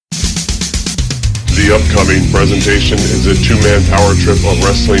The upcoming presentation is a two-man power trip of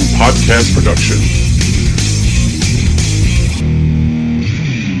wrestling podcast production.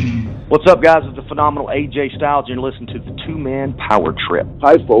 What's up, guys? It's the phenomenal AJ Styles, and you're listening to the Two-Man Power Trip.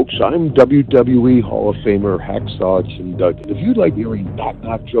 Hi, folks. I'm WWE Hall of Famer Hacksaw Jim Duggan. If you'd like hearing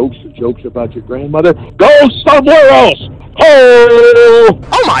knock-knock jokes or jokes about your grandmother, go somewhere else!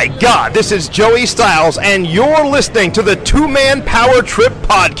 Oh my God, this is Joey Styles, and you're listening to the Two-Man Power Trip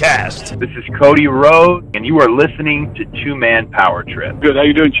podcast. This is Cody Rhodes, and you are listening to Two-Man Power Trip. Good. How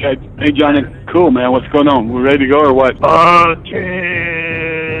you doing, Chad? Hey, Johnny. Cool, man. What's going on? We ready to go or what?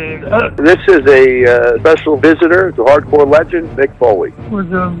 This is a special visitor to Hardcore Legend, Mick Foley. It was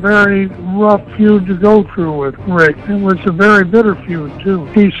a very rough feud to go through with Rick. It was a very bitter feud, too.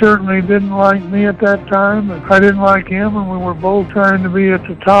 He certainly didn't like me at that time, and I didn't like him, and we were both trying to be at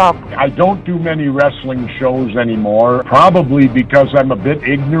the top. I don't do many wrestling shows anymore, probably because I'm a bit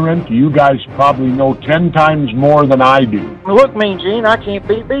ignorant. You guys probably know 10 times more than I do. Look, Mean Gene, I can't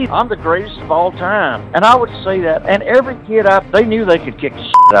beat me. I'm the greatest of all time. And I would say that. And every kid they knew they could kick the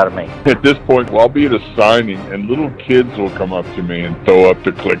shit out of me. At this point, I'll be at a signing, and little kids will come up to me and throw up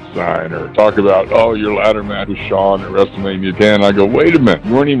the click sign or talk about, oh, your ladder match with Shawn at WrestleMania 10. I go, wait a minute,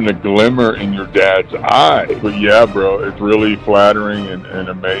 you weren't even a glimmer in your dad's eye. But yeah, bro, it's really flattering and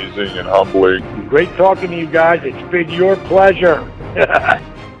amazing and humbling. Great talking to you guys. It's been your pleasure.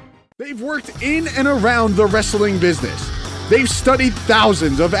 They've worked in and around the wrestling business. They've studied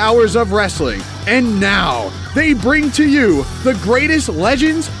thousands of hours of wrestling, and now they bring to you the greatest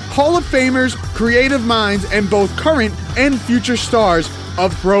legends, Hall of Famers, creative minds, and both current and future stars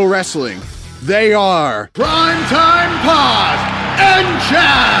of pro wrestling. They are Primetime Paz and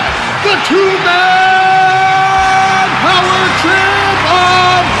Chad, the Two-Man Power Trip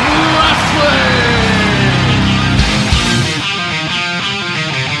of Wrestling!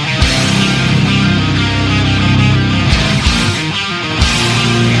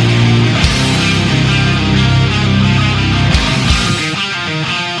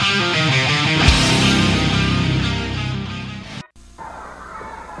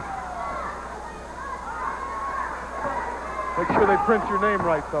 Make sure they print your name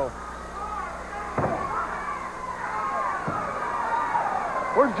right, though.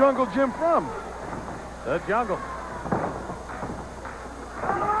 Where's Jungle Jim from? The jungle.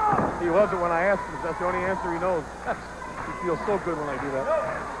 He loves it when I ask him. That's the only answer he knows. He feels so good when I do that.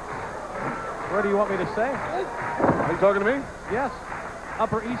 Where do you want me to say? Are you talking to me? Yes.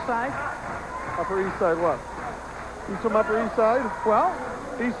 Upper East Side. Upper East Side what? He's from Upper East Side? Well,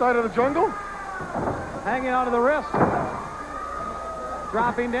 East Side of the jungle? Hanging out of the wrist.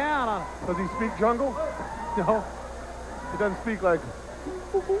 Dropping down on him. Does he speak jungle? No. He doesn't speak like...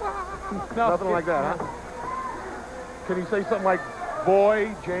 No, nothing like that, huh? Can he say something like,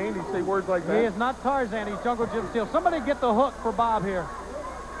 boy, Jane? He say words like that? He is not Tarzan. He's Jungle Jim Steele. Somebody get the hook for Bob here.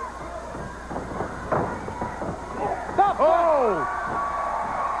 Stop! Oh!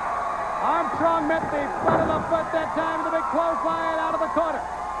 Armstrong met the front of the foot that time. The big clothesline out of the corner.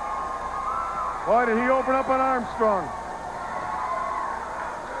 Why did he open up on Armstrong?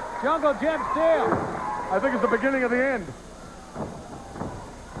 Jungle Jim Steele. I think it's the beginning of the end.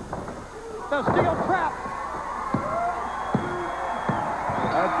 The steel trap.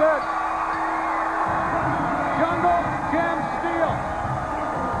 That's it. Jungle Jim Steele.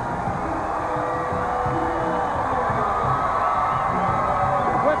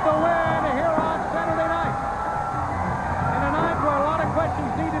 With the win here on Saturday night. In a night where a lot of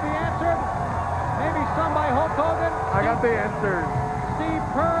questions need to be answered. Maybe some by Hulk Hogan. I got the answers. Steve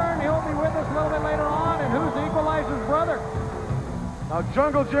Kern, he'll be with us a little bit later on. And who's the Equalizer's brother? Now,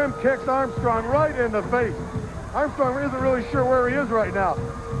 Jungle Jim kicks Armstrong right in the face. Armstrong isn't really sure where he is right now.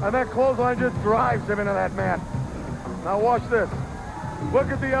 And that clothesline just drives him into that man. Now, watch this. Look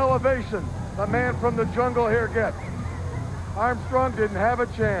at the elevation the man from the jungle here gets. Armstrong didn't have a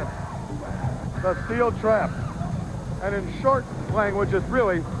chance. The steel trap. And in short language, it's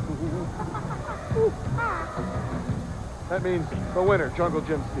really... That means the winner, Jungle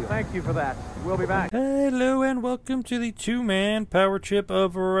Jim Steele. Thank you for that. We'll be back. Hello and welcome to the Two-Man Power Trip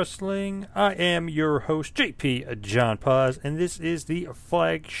of Wrestling. I am your host, JP John Paz, and this is the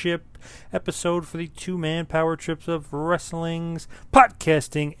flagship episode for the Two-Man Power Trips of Wrestling's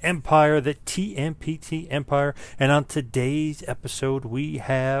podcasting empire, the TMPT Empire. And on today's episode, we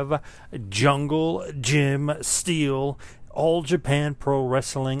have Jungle Jim Steele, All Japan Pro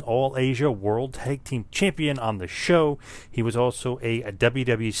Wrestling All Asia World Tag Team Champion on the show. He was also a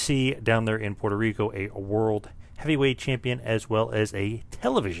WWC down there in Puerto Rico, a World Heavyweight Champion, as well as a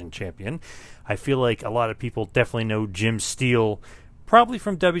television champion. I feel like a lot of people definitely know Jim Steele probably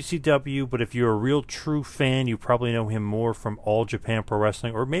from WCW, but if you're a real true fan, you probably know him more from All Japan Pro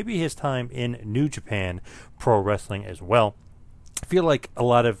Wrestling, or maybe his time in New Japan Pro Wrestling as well. I feel like a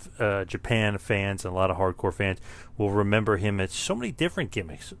lot of Japan fans and a lot of hardcore fans will remember him as so many different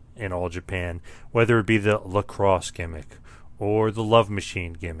gimmicks in All Japan, whether it be the lacrosse gimmick, or the Love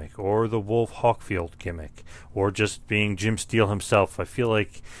Machine gimmick, or the Wolf Hawkfield gimmick, or just being Jim Steele himself. I feel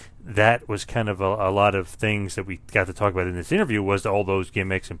like that was kind of a lot of things that we got to talk about in this interview, was all those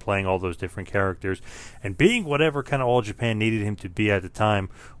gimmicks and playing all those different characters and being whatever kind of All Japan needed him to be at the time,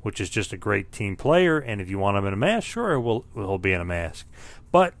 which is just a great team player. And if you want him in a mask, sure, he'll be in a mask.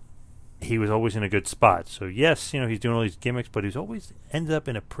 But he was always in a good spot. So yes, he's doing all these gimmicks, but he's always ended up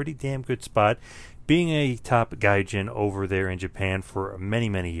in a pretty damn good spot, being a top gaijin over there in Japan for many,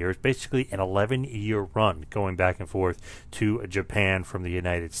 many years, basically an 11-year run going back and forth to Japan from the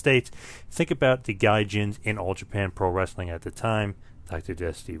United States. Think about the gaijins in All Japan Pro Wrestling at the time: Dr.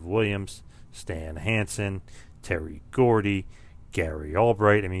 Death Steve Williams, Stan Hansen, Terry Gordy, Gary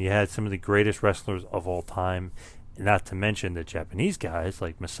Albright. I mean, you had some of the greatest wrestlers of all time, not to mention the Japanese guys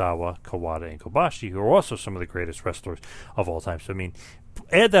like Misawa, Kawada, and Kobashi, who are also some of the greatest wrestlers of all time. So, I mean,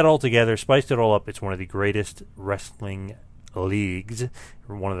 add that all together, spiced it all up, it's one of the greatest wrestling leagues,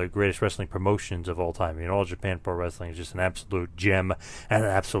 one of the greatest wrestling promotions of all time. I mean, All Japan Pro Wrestling is just an absolute gem and an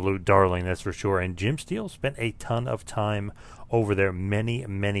absolute darling, that's for sure. And Jim Steele spent a ton of time over there, many,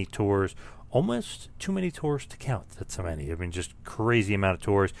 many tours. Almost too many tours to count. That's so many. I mean, just crazy amount of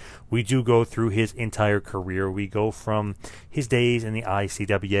tours. We do go through his entire career. We go from his days in the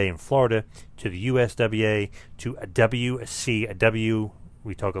ICWA in Florida to the USWA to WCW.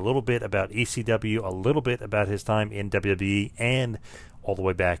 We talk a little bit about ECW, a little bit about his time in WWE, and all the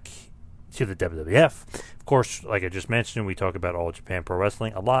way back to the WWF. Of course, like I just mentioned, we talk about All Japan Pro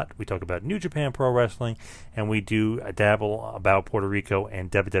Wrestling a lot. We talk about New Japan Pro Wrestling, and we do dabble about Puerto Rico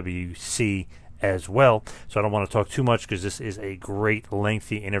and WWC as well. So I don't want to talk too much because this is a great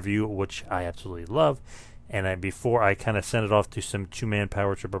lengthy interview, which I absolutely love. And before I kind of send it off to some two-man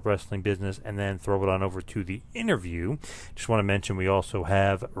power trip of wrestling business and then throw it on over to the interview, just want to mention we also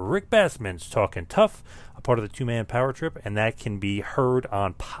have Rick Bassman's Talking Tough, a part of the two-man power trip, and that can be heard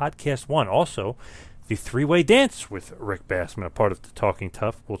on Podcast One. Also, the Three-Way Dance with Rick Bassman, a part of the Talking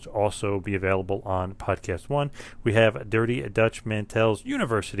Tough, will also be available on Podcast One. We have Dirty Dutch Mantel's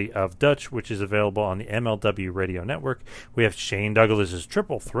University of Dutch, which is available on the MLW Radio Network. We have Shane Douglas's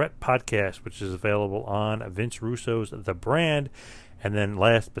Triple Threat Podcast, which is available on Vince Russo's The Brand. And then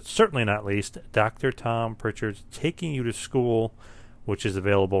last but certainly not least, Dr. Tom Pritchard's Taking You to School, which is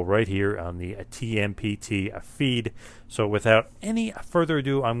available right here on the TMPT feed. So without any further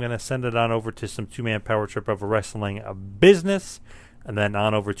ado, I'm going to send it on over to some two-man power trip of wrestling business, and then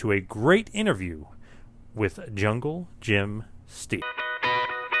on over to a great interview with Jungle Jim Steele.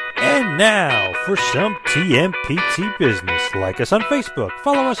 And now for some TMPT business. Like us on Facebook,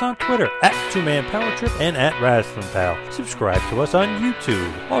 follow us on Twitter at Two-Man Power Trip and at Wrestling Pal. Subscribe to us on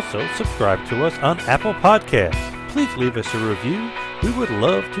YouTube. Also, subscribe to us on Apple Podcasts. Please leave us a review. We would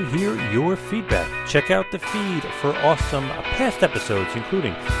love to hear your feedback. Check out the feed for awesome past episodes,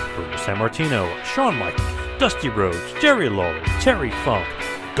 including Bruno Sammartino, Shawn Michaels, Dusty Rhodes, Jerry Lawler, Terry Funk,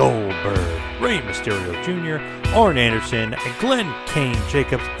 Goldberg, Rey Mysterio Jr., Arn Anderson, Glenn Kane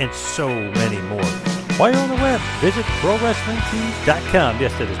Jacobs, and so many more. While you're on the web, visit ProWrestlingTees.com.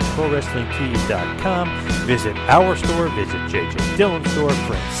 Yes, that is ProWrestlingTees.com. Visit our store, visit JJ Dillon's store,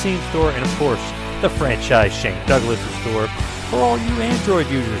 Francine's store, and of course, the franchise Shane Douglas' store. For all you Android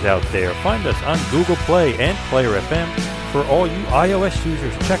users out there, find us on Google Play and Player FM. For all you iOS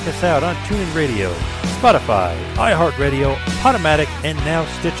users, check us out on TuneIn Radio, Spotify, iHeartRadio, Podomatic, and now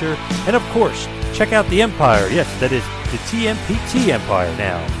Stitcher. And of course, check out the Empire. Yes, that is the TMPT Empire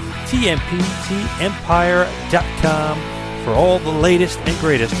now. TMPTEmpire.com for all the latest and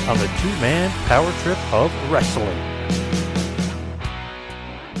greatest on the two-man power trip of wrestling.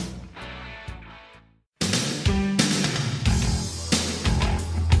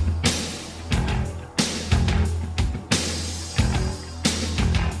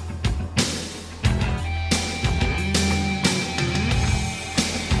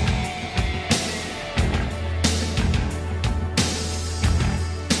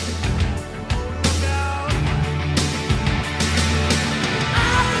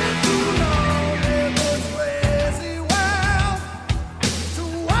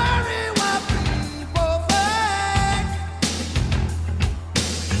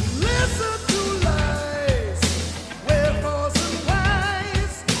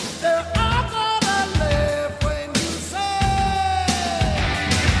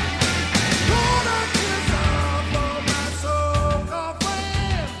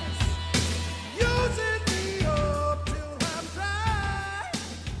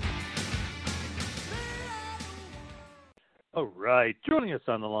 right. Joining us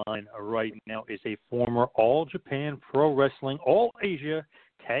on the line right now is a former All Japan Pro Wrestling, All Asia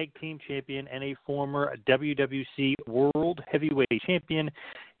Tag Team Champion, and a former WWC World Heavyweight Champion.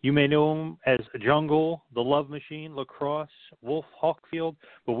 You may know him as Jungle, The Love Machine, Lacrosse, Wolf Hawkfield,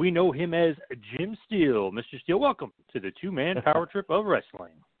 but we know him as Jim Steele. Mr. Steele, welcome to the two-man power trip of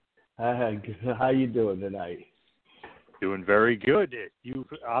wrestling. How you doing tonight? Doing very good. You've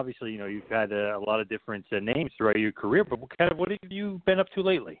obviously, you've had a lot of different names throughout your career, but what have you been up to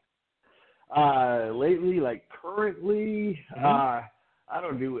lately? Currently, I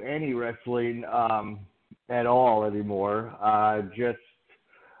don't do any wrestling at all anymore. Just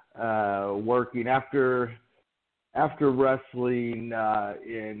working after wrestling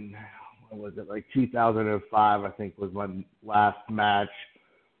in 2005, I think was my last match.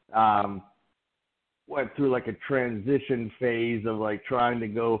 Went through a transition phase of trying to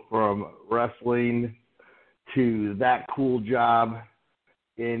go from wrestling to that cool job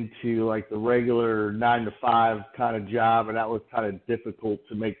into the regular 9-to-5 kind of job, and that was kind of difficult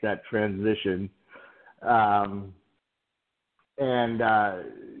to make that transition.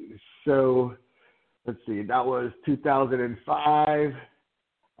 So let's see, that was 2005.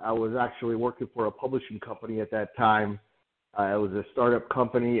 I was actually working for a publishing company at that time. It was a startup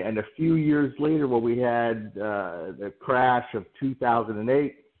company, and a few years later, when we had the crash of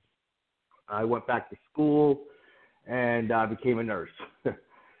 2008, I went back to school and became a nurse.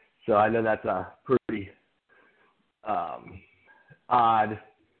 So I know that's a pretty odd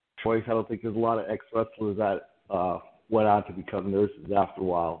choice. I don't think there's a lot of ex-wrestlers that went on to become nurses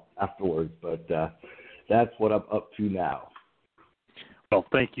afterwards, but that's what I'm up to now. Well,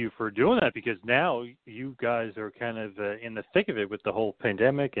 thank you for doing that, because now you guys are kind of in the thick of it with the whole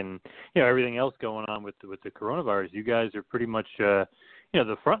pandemic and everything else going on with the coronavirus. You guys are pretty much the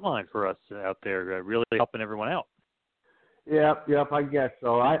front line for us out there, really helping everyone out. Yep, I guess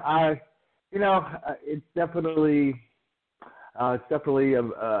so. I it's definitely a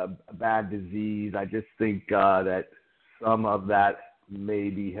bad disease. I just think that some of that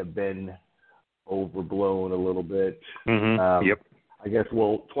maybe have been overblown a little bit. Mm-hmm. Yep. I guess,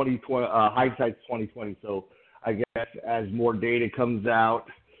 2020, hindsight's 2020. So I guess as more data comes out,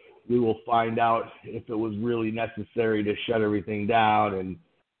 we will find out if it was really necessary to shut everything down and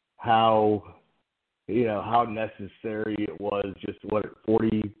how necessary it was. Just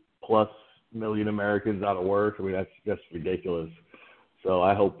 40+ million Americans out of work. I mean, that's just ridiculous. So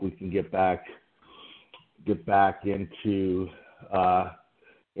I hope we can get back into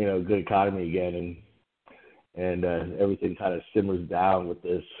good economy again, and everything kind of simmers down with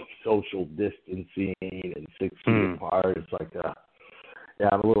this social distancing and 6 feet apart. It's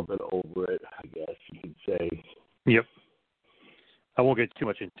I'm a little bit over it, I guess you could say. Yep. I won't get too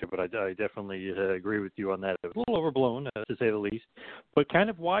much into it, but I definitely agree with you on that. It was a little overblown, to say the least. But kind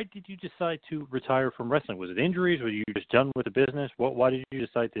of, why did you decide to retire from wrestling? Was it injuries? Were you just done with the business? Why did you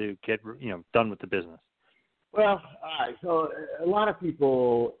decide to get done with the business? Well, all right. So a lot of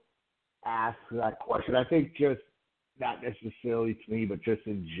people ask that question. I think just not necessarily to me, but just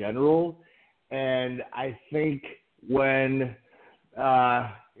in general. And I think when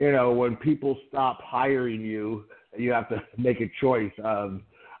people stop hiring you, you have to make a choice of,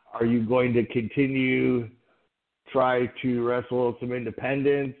 are you going to continue try to wrestle some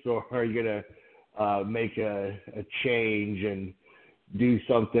independence, or are you going to make a change and do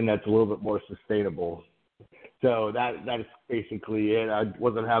something that's a little bit more sustainable? So that is basically it. I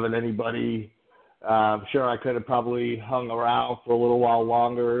wasn't having anybody. Sure, I could have probably hung around for a little while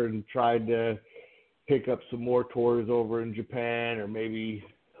longer and tried to pick up some more tours over in Japan, or maybe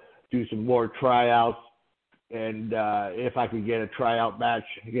do some more tryouts. And if I could get a tryout match,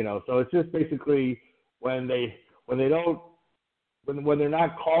 So it's just basically when they're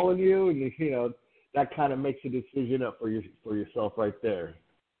not calling you, and that kind of makes a decision up for yourself right there.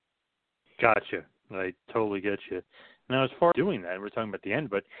 Gotcha. I totally get you. Now, as far as doing that, we're talking about the end,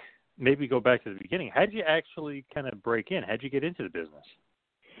 but maybe go back to the beginning. How did you actually kind of break in? How did you get into the business?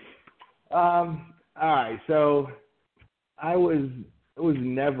 All right. So I was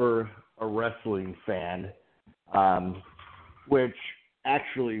never a wrestling fan, which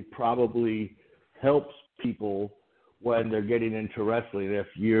actually probably helps people when they're getting into wrestling. If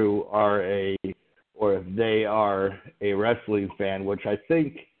you are if they are a wrestling fan, which I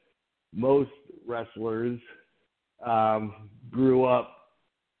think most wrestlers grew up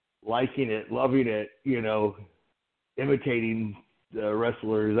liking it, loving it, imitating the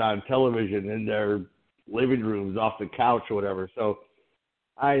wrestlers on television in their living rooms, off the couch or whatever. So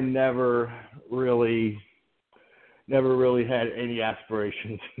I never really had any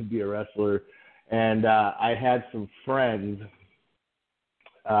aspirations to be a wrestler. And I had some friends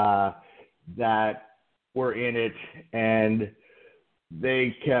that were in it, and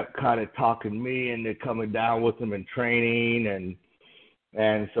they kept kind of talking me into coming down with them and training,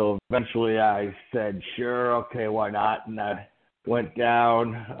 and so eventually I said, sure, okay, why not? And I went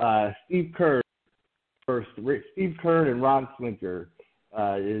down. Steve Kern and Ron Slinker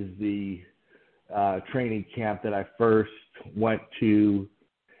is the training camp that I first went to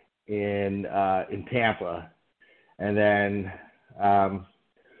in Tampa, and then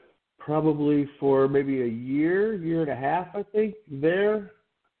probably for maybe a year and a half, I think, there.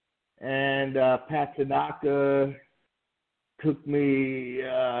 And Pat Tanaka took me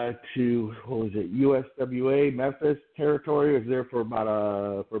to, what was it, USWA, Memphis territory. I was there for about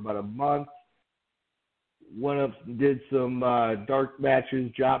a month. Went up and did some dark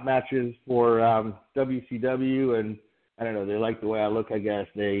matches, job matches for WCW, and I don't know, they liked the way I look, I guess.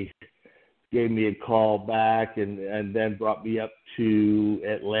 They gave me a call back and then brought me up to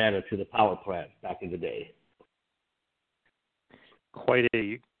Atlanta to the power plant back in the day. Quite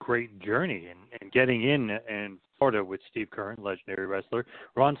a great journey and getting in and Florida with Steve Kern, legendary wrestler.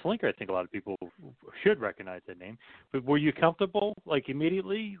 Ron Slinker, I think a lot of people should recognize that name. But were you comfortable, like,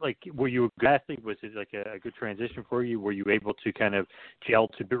 immediately? Like, were you a good athlete? Was it, like, a good transition for you? Were you able to kind of gel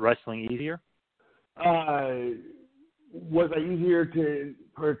to wrestling easier? Was I easier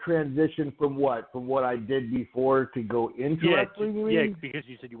for a transition from what? From what I did before to go into wrestling? Yeah, because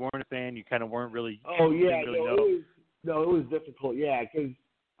you said you weren't a fan. You kind of weren't really. Oh, yeah. Really it was difficult, yeah, because,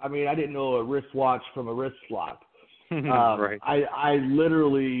 I mean, I didn't know a wristwatch from a wrist lock. Right. I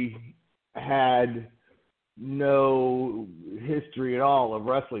literally had no history at all of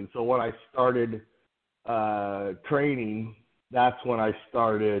wrestling. So when I started training, that's when I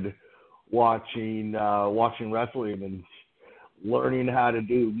started watching wrestling and learning how to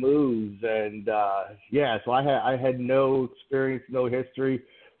do moves. And so I had no experience, no history.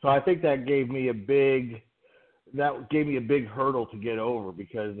 So I think that gave me a big hurdle to get over,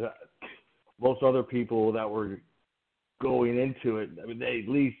 because most other people that were going into it, I mean, they at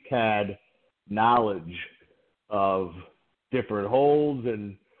least had knowledge of different holds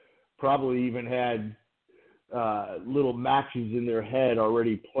and probably even had little matches in their head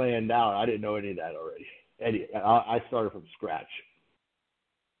already planned out. I didn't know any of that already. I started from scratch.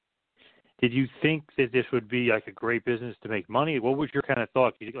 Did you think that this would be like a great business to make money? What was your kind of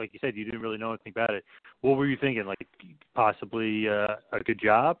thought? Like you said, you didn't really know anything about it. What were you thinking? Like possibly a good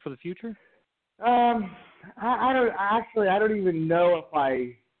job for the future? I don't even know if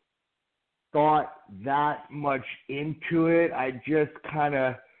I thought that much into it. I just kind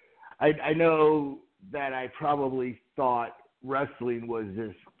of, I know that I probably thought wrestling was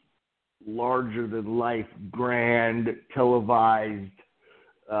this larger than life, grand, televised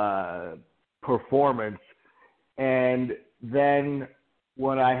performance. And then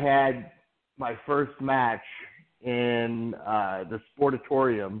when I had my first match in the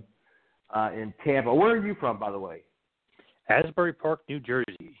Sportatorium in Tampa. Where are you from, by the way? Asbury Park, New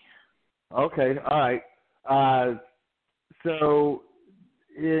Jersey. Okay, all right. So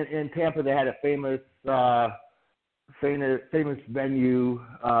in Tampa, they had a famous venue,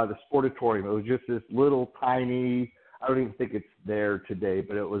 the Sportatorium. It was just this little tiny, I don't even think it's there today,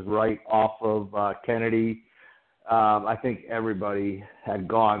 but it was right off of Kennedy. I think everybody had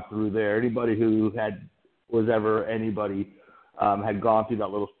gone through there. Anybody who had gone through that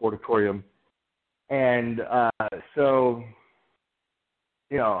little Sportatorium. And so,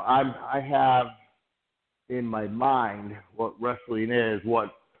 you know, I have in my mind what wrestling is,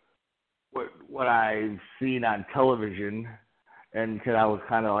 what I've seen on television. And because I was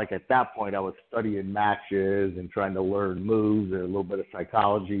kind of like, at that point, I was studying matches and trying to learn moves and a little bit of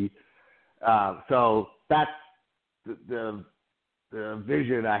psychology. So that's the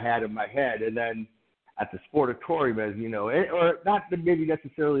vision I had in my head. And then at the Sportatorium, as you know, or not maybe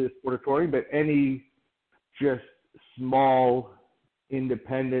necessarily the Sportatorium, but any just small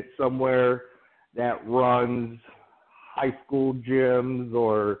independent somewhere that runs high school gyms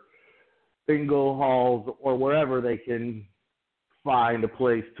or bingo halls or wherever they can find a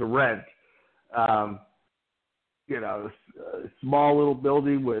place to rent. You know, a small little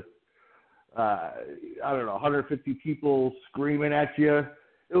building with, 150 people screaming at you.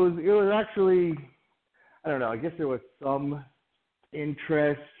 It was actually, I don't know, I guess there was some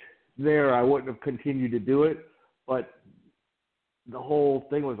interest there. I wouldn't have continued to do it, but the whole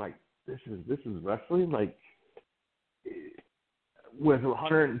thing was like, this is wrestling? Like, with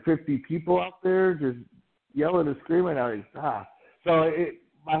 150 people out there just yelling and screaming, So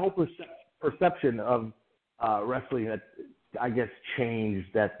my whole perception of wrestling had, I guess,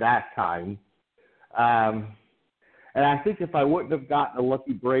 changed at that time. And I think if I wouldn't have gotten a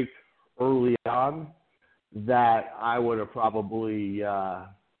lucky break early on, that I would have probably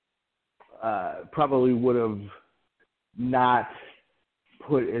would have not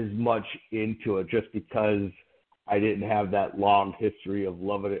put as much into it, just because I didn't have that long history of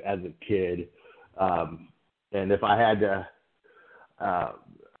loving it as a kid. And if I had to,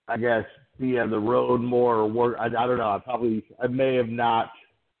 I guess, be on the road more or work, I don't know. I may have not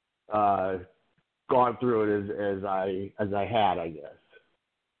gone through it as I had, I guess.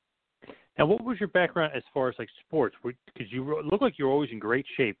 Now, what was your background as far as like sports? Because you look like you're always in great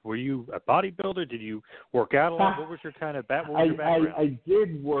shape. Were you a bodybuilder? Did you work out a lot? What was your kind of background? I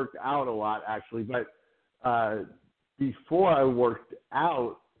did work out a lot, actually, but before I worked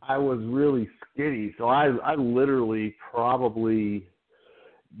out, I was really skinny. So I literally probably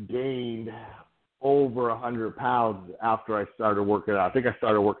gained over 100 pounds after I started working out. I think I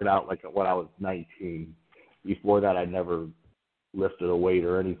started working out like when I was 19. Before that, I never lifted a weight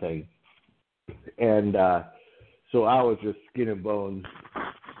or anything. And so I was just skin and bones.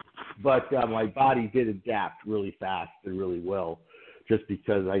 But my body did adapt really fast and really well, just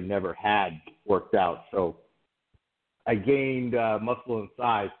because I never had worked out. So I gained muscle and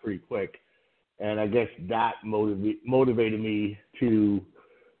size pretty quick. And I guess that motivated me to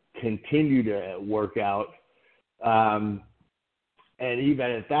continue to work out. And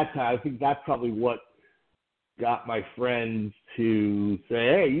even at that time, I think that's probably what got my friends to say,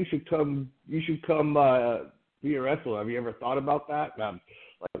 "Hey, you should come be a wrestler. Have you ever thought about that?" And I'm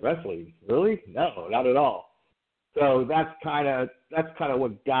like, "Wrestling? Really? No, not at all." So that's kind of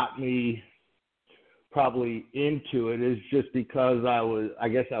what got me probably into it, is just because I was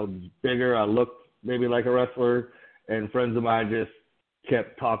bigger. I looked maybe like a wrestler, and friends of mine just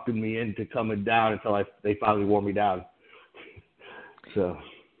kept talking me into coming down until they finally wore me down. So.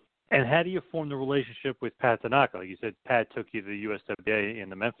 And how do you form the relationship with Pat Tanaka? Like you said, Pat took you to the USWA in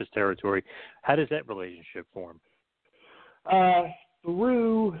the Memphis territory. How does that relationship form?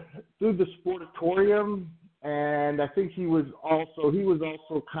 Through the Sportatorium, and I think he was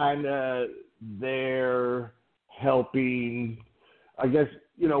also kind of there helping. I guess,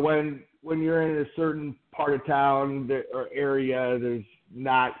 when you're in a certain part of town or area, there's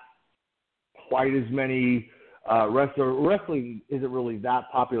not quite as many wrestling isn't really that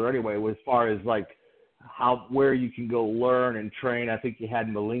popular anyway, as far as like where you can go learn and train. I think you had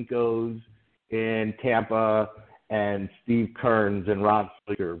Malenko's in Tampa and Steve Kearns and Ron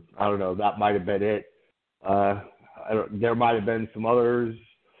Slicker. I don't know, that might have been it. There might have been some others,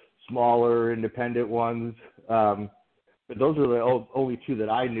 smaller independent ones, but those are the only two that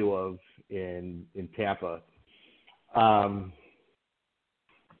I knew of in Tampa.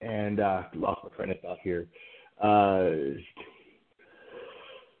 And lost my train of thought here.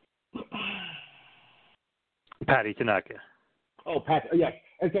 Patty Tanaka. Oh, Pat. Yes,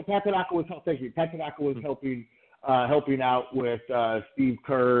 and so Pat Tanaka was helping helping out with Steve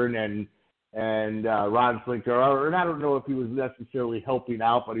Kern and Ron Slinker. And I don't know if he was necessarily helping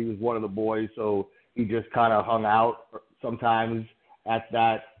out, but he was one of the boys, so he just kind of hung out sometimes at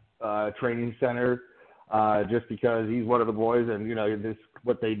that training center, just because he's one of the boys, and this is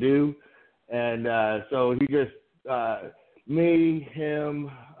what they do. And so he just, me, him,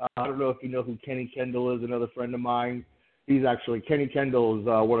 I don't know if you know who Kenny Kendall is, another friend of mine. Kenny Kendall is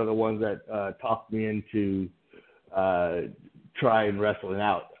one of the ones that talked me into trying wrestling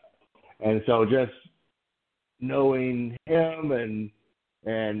out. And so just knowing him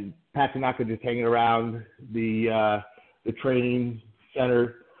and Pat Tanaka just hanging around the training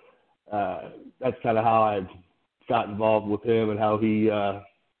center, that's kind of how I got involved with him, and how he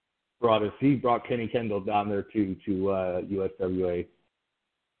brought Kenny Kendall down there to USWA.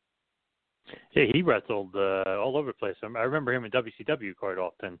 Yeah, he wrestled all over the place. I remember him in WCW quite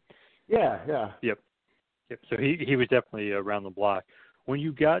often. Yeah. Yep. So he was definitely around the block. When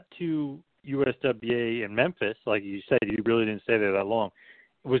you got to USWA in Memphis, like you said, you really didn't stay there that long.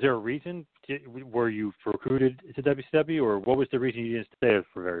 Was there a reason? Were you recruited to WCW, or what was the reason you didn't stay there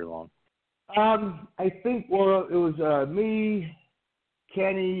for very long? I think, it was me,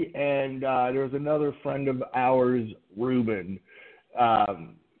 Kenny, and there was another friend of ours, Ruben,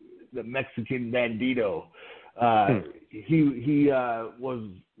 the Mexican Bandito. He was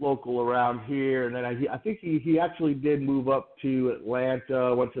local around here, and then I think he actually did move up to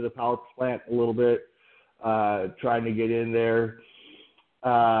Atlanta, went to the power plant a little bit, trying to get in there.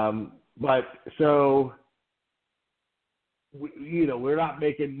 But so, we're not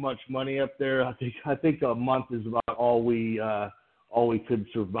making much money up there. I think a month is about all we could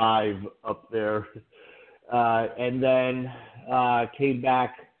survive up there. And then came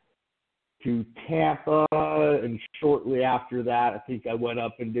back to Tampa, and shortly after that, I think I went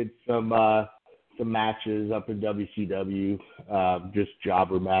up and did some matches up in WCW, just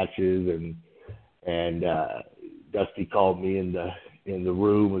jobber matches, and Dusty called me in the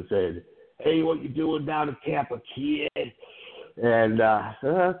room and said, "Hey, what you doing down in Tampa, kid?" And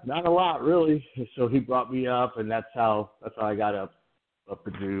not a lot really. So he brought me up, and that's how I got up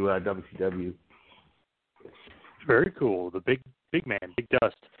into WCW. Very cool. The big man, Big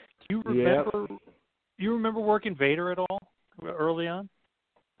Dust. Do you remember? Yep. You remember working Vader at all early on?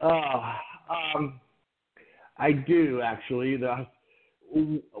 I do actually.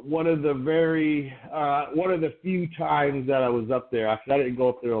 One of the few times that I was up there. I didn't go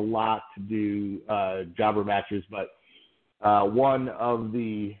up there a lot to do jobber matches, but one of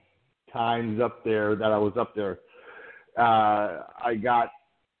the times up there that I was up there, I got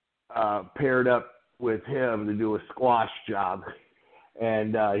paired up with him to do a squash job,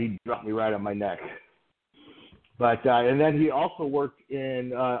 and he dropped me right on my neck. But and then he also worked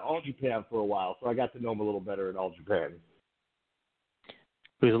in All Japan for a while, so I got to know him a little better in All Japan.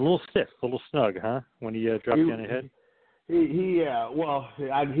 He was a little stiff, a little snug, huh? When he dropped you on the head.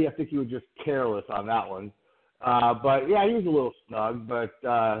 I think he was just careless on that one. But yeah, he was a little snug. But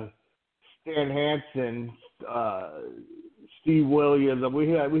Stan Hansen, Steve Williams, we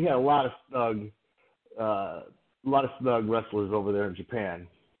had a lot of snug wrestlers over there in Japan.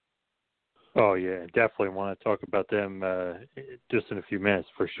 Oh yeah, definitely want to talk about them just in a few minutes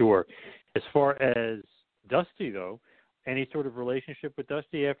for sure. As far as Dusty though, any sort of relationship with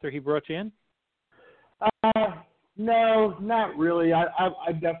Dusty after he brought you in? No, not really.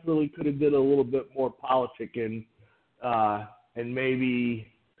 I definitely could have did a little bit more politicking, and maybe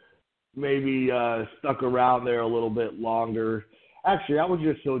stuck around there a little bit longer. Actually, I was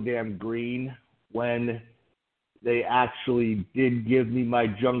just so damn green when they actually did give me my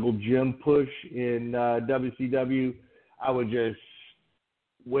Jungle Gym push in WCW. I was just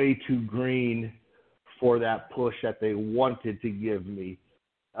way too green for that push that they wanted to give me.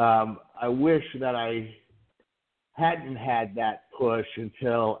 I wish that I hadn't had that push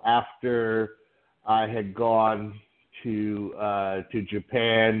until after I had gone to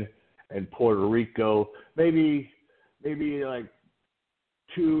Japan and Puerto Rico. Maybe like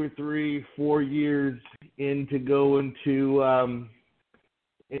 2 or 3, 4 years into going to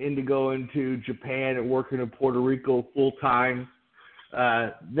Japan and working in Puerto Rico full time.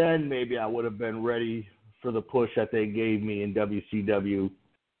 Then maybe I would have been ready for the push that they gave me in WCW,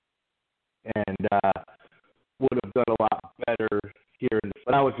 and would have done a lot better here.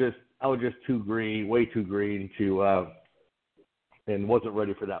 But I was just too green, way too green to, and wasn't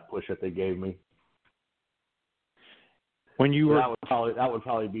ready for that push that they gave me. When you were that would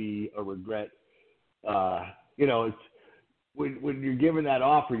probably be a regret. It's when you're given that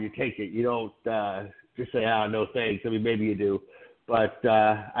offer, you take it. You don't just say, no thanks. I mean, maybe you do. But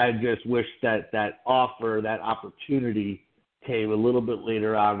I just wish that offer, that opportunity came a little bit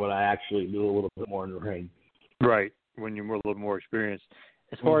later on when I actually knew a little bit more in the ring. Right, when you're a little more experienced.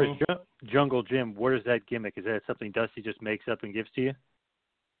 As far as Jungle Gym, what is that gimmick? Is that something Dusty just makes up and gives to you?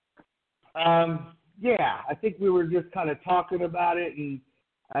 Yeah, I think we were just kind of talking about it, and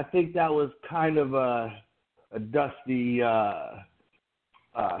I think that was kind of a Dusty thought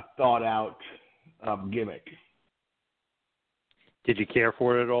out gimmick. Did you care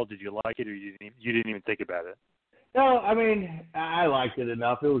for it at all? Did you like it, or you didn't even think about it? No, I mean, I liked it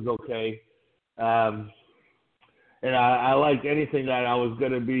enough. It was okay. And I liked anything that I was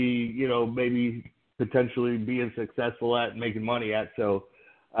going to be, maybe potentially being successful at and making money at. So,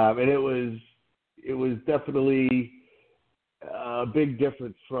 and it was definitely a big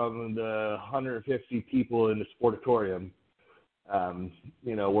difference from the 150 people in the Sportatorium,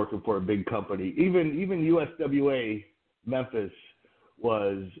 working for a big company. Even USWA Memphis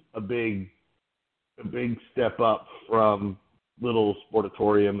was a big step up from little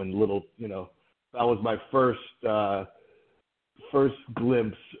Sportatorium and little, that was my first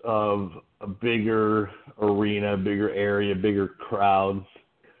glimpse of a bigger arena, bigger area, bigger crowds.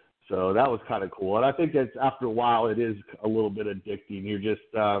 So that was kind of cool. And I think that after a while, it is a little bit addicting. You're just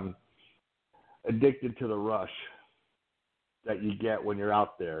addicted to the rush that you get when you're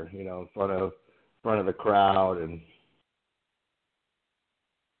out there, in front of the crowd. And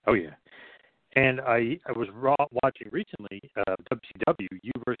oh yeah. And I was watching recently WCW,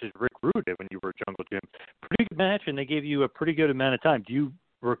 you versus Rick Rude when you were at Jungle Gym. Pretty good match, and they gave you a pretty good amount of time. Do you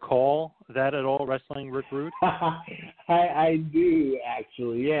recall that at all, wrestling Rick Rude? I do,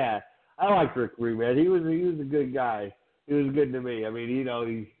 actually, yeah. I like Rick Rude, man. He was a good guy. He was good to me. I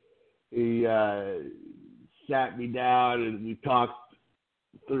mean, he sat me down and we talked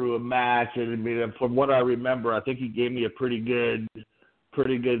through a match, and I mean, from what I remember, I think he gave me a pretty good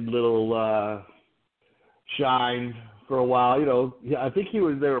little shine for a while. You know, I think they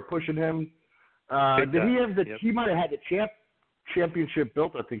were pushing him. Did he have He might have had the championship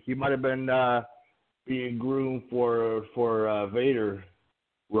belt. I think he might have been being groomed for Vader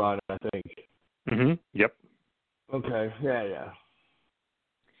run. I think. Yep. Okay. Yeah.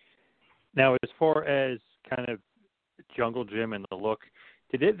 Now, as far as kind of Jungle Jim and the look,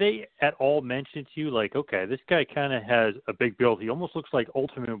 did they at all mention to you, like, okay, this guy kind of has a big build. He almost looks like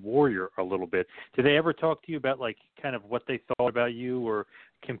Ultimate Warrior a little bit. Did they ever talk to you about, like, kind of what they thought about you or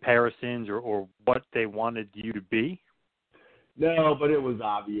comparisons or what they wanted you to be? No, but it was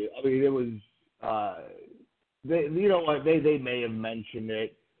obvious. I mean, it was, they may have mentioned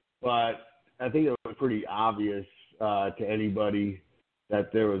it, but I think it was pretty obvious to anybody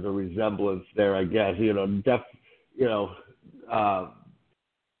that there was a resemblance there, I guess.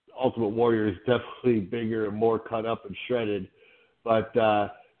 Ultimate Warrior is definitely bigger and more cut up and shredded, but the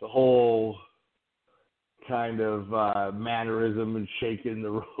whole kind of mannerism and shaking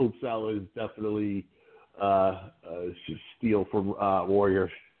the ropes out is definitely Steel from Warrior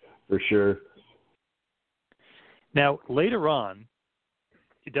for sure. Now, later on,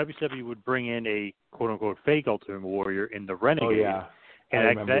 WCW would bring in a quote-unquote fake Ultimate Warrior in the Renegade. Oh, yeah. And I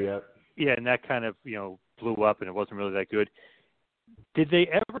remember that. Yeah, and that kind of, blew up, and it wasn't really that good. Did they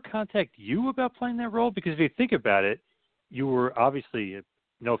ever contact you about playing that role? Because if you think about it, you were obviously,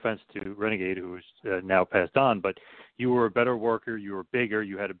 no offense to Renegade, who is now passed on, but you were a better worker, you were bigger,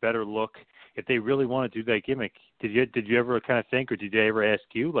 you had a better look. If they really want to do that gimmick, did you ever kind of think, or did they ever ask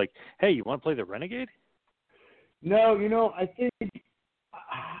you, like, hey, you want to play the Renegade? No, I think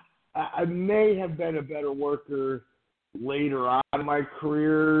I may have been a better worker later on in my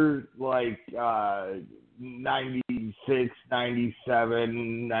career, like 96,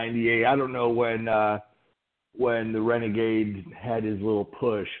 97, 98. I don't know when the Renegade had his little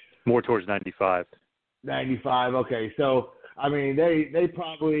push. More towards 95. 95, okay. So, I mean, they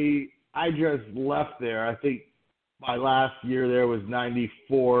probably, I just left there. I think my last year there was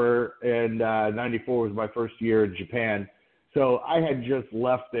 94, and 94 was my first year in Japan. So I had just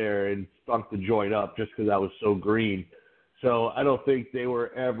left there and stunk the joint up just because I was so green. So I don't think they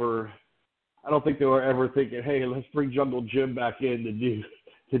were ever thinking, hey, let's bring Jungle Jim back in to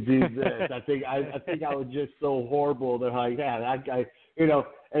do this. I think I was just so horrible that that guy,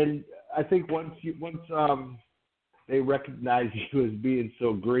 and I think once they recognize you as being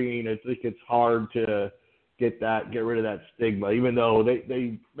so green, I think it's hard to get rid of that stigma, even though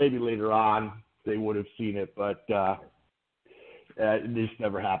they maybe later on they would have seen it, but it just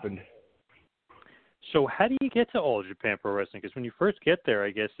never happened. So how do you get to All Japan Pro Wrestling? Because when you first get there,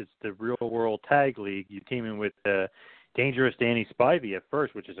 I guess it's the Real World Tag League. You team in with Dangerous Danny Spivey at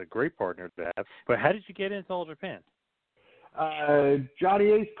first, which is a great partner to have. But how did you get into All Japan?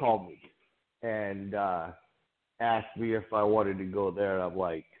 Johnny Ace called me and asked me if I wanted to go there. And I'm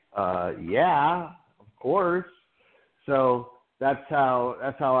like, yeah, of course. So that's how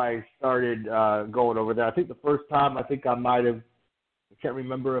I started going over there. I think the first time, I can't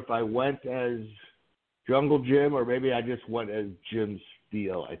remember if I went as Jungle Jim or maybe I just went as Jim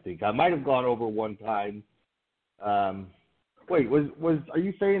Steele. I think I might have gone over one time. Wait, are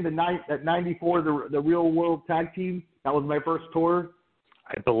you saying that 94 the Real World Tag Team? That was my first tour?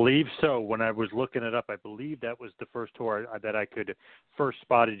 I believe so. When I was looking it up, I believe that was the first tour that I could first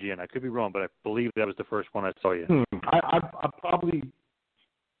spotted you in. I could be wrong, but I believe that was the first one I saw you.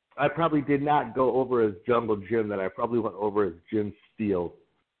 I probably did not go over as Jungle Jim. Then I probably went over as Jim Steele.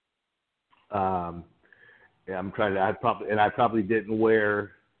 I probably didn't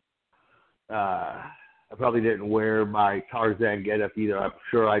wear. I probably didn't wear my Tarzan getup either. I'm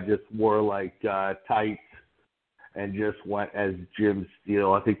sure I just wore like tights and just went as Jim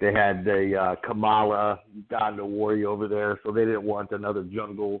Steele. I think they had a Kamala Uganda Warrior over there, so they didn't want another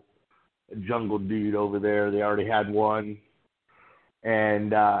jungle dude over there. They already had one.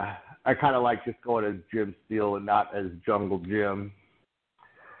 And I kind of like just going as Jim Steele and not as Jungle Jim.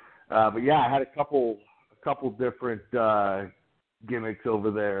 But yeah, I had a couple different gimmicks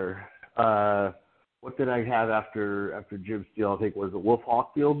over there. What did I have after Jim Steele? I think was it Wolf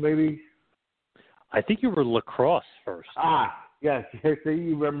Hawkfield maybe? I think you were Lacrosse first. Yes. See,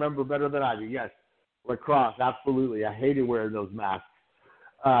 you remember better than I do. Yes, Lacrosse, absolutely. I hated wearing those masks.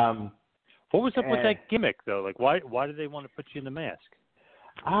 What was up with that gimmick, though? Like, why did they want to put you in the mask?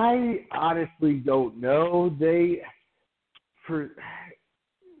 I honestly don't know.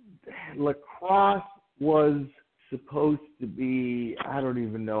 Lacrosse was supposed to be, I don't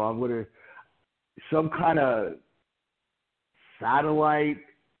even know, some kind of satellite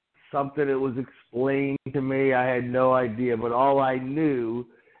something that was explained to me. I had no idea, but all I knew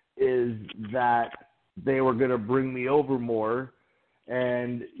is that they were going to bring me over more,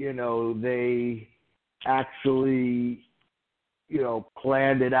 and, you know, they actually, you know,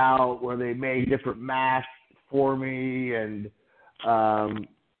 planned it out where they made different masks for me, and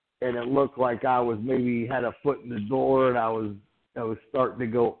it looked like I was maybe had a foot in the door, and I was starting to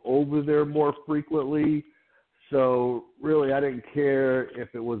go over there more frequently. So really, I didn't care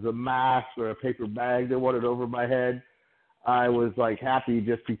if it was a mask or a paper bag they wanted over my head. I was like happy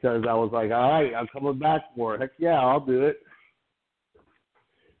just because I was like, all right, I'm coming back more. Heck yeah, I'll do it.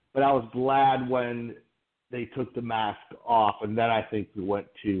 But I was glad when they took the mask off, and then I think we went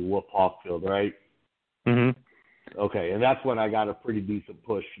to Wolf Hawk Field, right? Mm-hmm. Okay, and that's when I got a pretty decent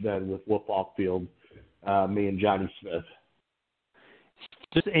push then with Wolf Hawk Field, me and Johnny Smith.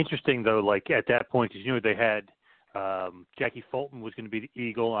 Just interesting, though, like at that point, because, you know, they had Jackie Fulton was going to be the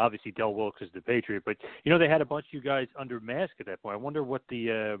Eagle. Obviously, Del Wilkes is the Patriot. But, you know, they had a bunch of you guys under mask at that point. I wonder what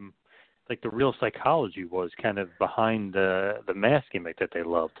the the real psychology was kind of behind the mask gimmick that they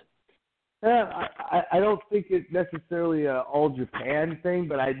loved. Yeah, I don't think it's necessarily a all Japan thing,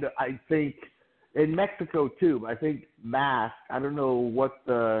 but I think in Mexico too. I think mask. I don't know what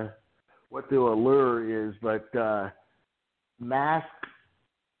the allure is, but mask.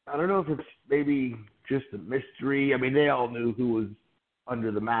 I don't know if it's maybe just a mystery. I mean, they all knew who was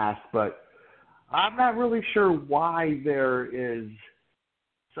under the mask, but I'm not really sure why there is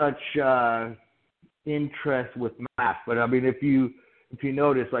such interest with mask. But I mean, if you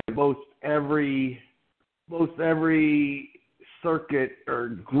notice, like most every circuit or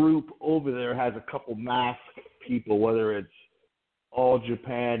group over there has a couple masked people, whether it's All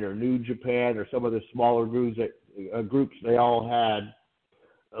Japan or New Japan or some of the smaller groups. They all had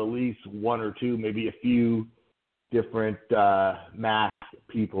at least one or two, maybe a few different masked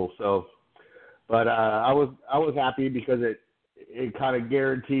people. So, but I was happy because it kind of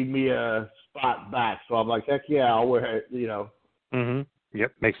guaranteed me a spot back. So I'm like, heck yeah, I'll wear it, you know. Mm-hmm.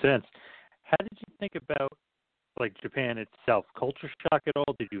 Yep, makes sense. How did you think about, like, Japan itself? Culture shock at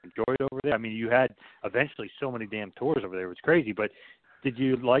all? Did you enjoy it over there? I mean, you had eventually so many damn tours over there. It was crazy. But did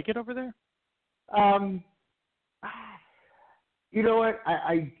you like it over there? You know what?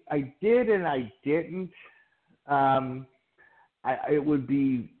 I did and I didn't. It would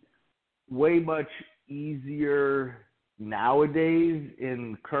be way much easier nowadays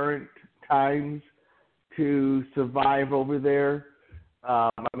in current times to survive over there. I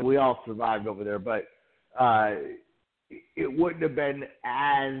mean, we all survived over there, but it wouldn't have been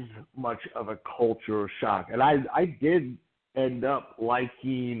as much of a culture shock. And I did end up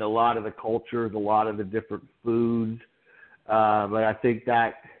liking a lot of the cultures, a lot of the different foods. But I think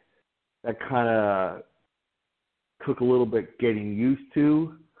that kind of took a little bit getting used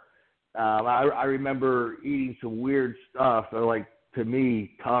to. I remember eating some weird stuff. Like, to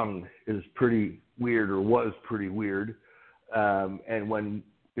me, tongue is pretty weird, or was pretty weird. And when,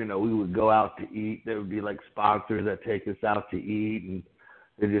 you know, we would go out to eat, there would be like sponsors that take us out to eat, and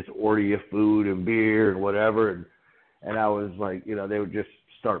they just order you food and beer and whatever. And I was like, you know, they would just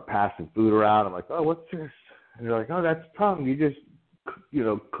start passing food around. I'm like, oh, what's this? And they're like, oh, that's tongue. You just, you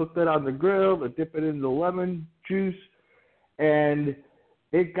know, cook that on the grill and dip it in the lemon juice. And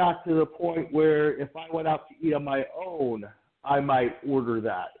it got to the point where if I went out to eat on my own, I might order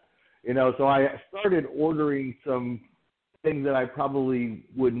that. You know, so I started ordering some things that I probably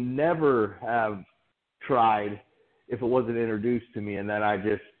would never have tried if it wasn't introduced to me. And then I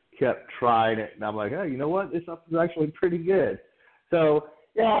just kept trying it. And I'm like, hey, you know what? This stuff is actually pretty good. So,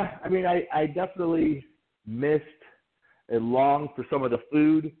 yeah, I mean, I definitely missed and longed for some of the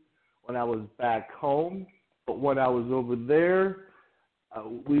food when I was back home. But when I was over there,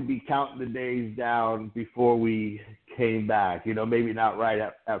 we'd be counting the days down before we came back. You know, maybe not right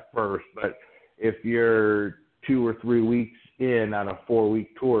at first, but if you're 2 or 3 weeks in on a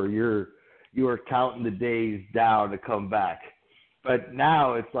 4-week tour, you are counting the days down to come back. But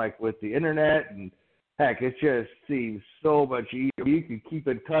now it's like with the internet, and heck, it just seems so much easier. You can keep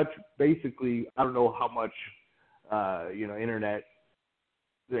in touch. Basically, I don't know how much you know, internet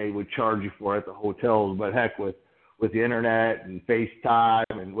they would charge you for at the hotels, but heck, with the internet and FaceTime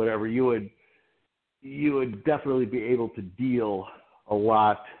and whatever, you would definitely be able to deal a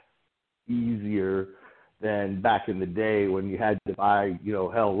lot easier than back in the day when you had to buy, you know,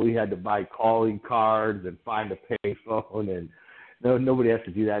 hell, we had to buy calling cards and find a payphone, and nobody has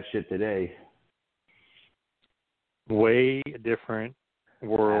to do that shit today. Way different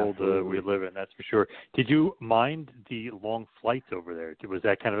world we live in, that's for sure. Did you mind the long flights over there? Was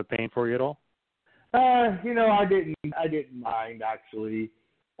that kind of a pain for you at all? You know, I didn't mind, actually.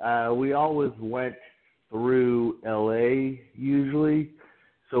 we always went through L.A. usually,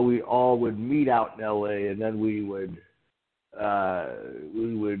 so we all would meet out in L.A. and then we would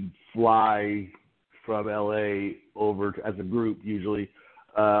fly from L.A. over as a group usually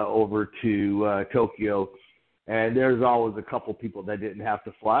over to Tokyo. And there's always a couple people that didn't have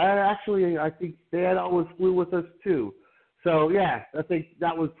to fly. Actually, I think Dad always flew with us too. So yeah, I think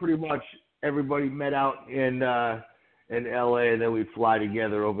that was pretty much everybody met out in LA, and then we'd fly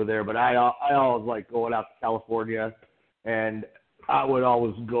together over there. But I always like going out to California, and I would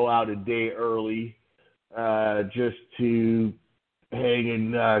always go out a day early just to hang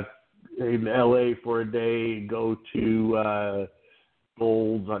in LA for a day, go to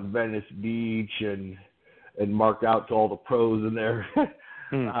Gold's on Venice Beach, and mark out to all the pros in there.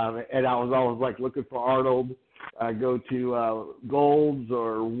 And I was always like looking for Arnold. Go to Gold's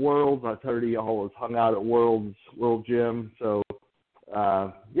or World's. I heard he always hung out at World Gym. So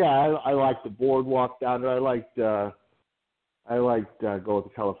yeah, I liked the boardwalk down there. I liked going to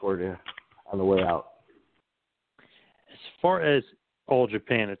California on the way out. As far as All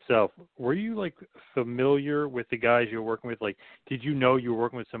Japan itself, were you like familiar with the guys you were working with? Like, did you know you were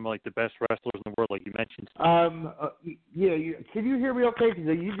working with some of like the best wrestlers in the world, like you mentioned? Yeah. Can you hear me okay?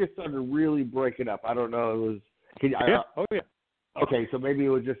 Because you just started really breaking up. I don't know. It was. Yeah. Okay, so maybe it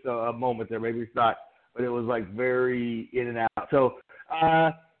was just a moment there. Maybe it's not, but it was like very in and out. So,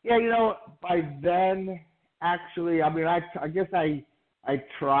 yeah, by then, actually, I mean, I guess I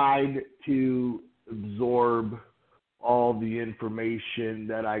tried to absorb all the information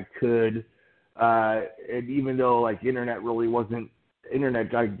that I could, and even though like internet really wasn't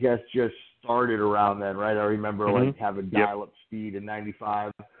internet, I guess just started around then, right? I remember like having dial-up speed in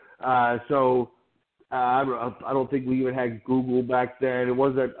 '95, so I don't think we even had Google back then. It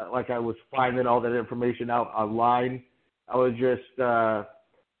wasn't like I was finding all that information out online. I was just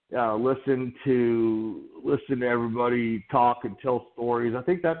listen to everybody talk and tell stories. I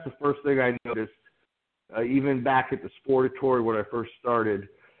think that's the first thing I noticed. Even back at the Sportatory when I first started,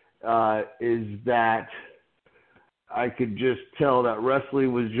 is that I could just tell that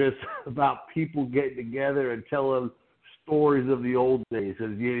wrestling was just about people getting together and telling stories of the old days.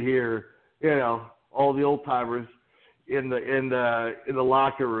 As you hear, all the old timers in the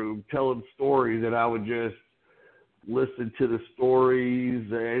locker room telling stories, and I would just listen to the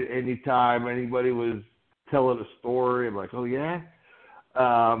stories. Anytime anybody was telling a story, I'm like, oh yeah.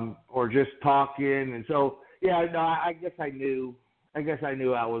 Or just talking, and so yeah. No, I guess I knew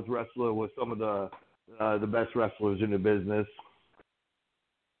I was wrestling with some of the best wrestlers in the business.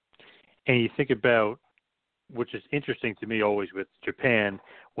 And you think about, which is interesting to me always with Japan,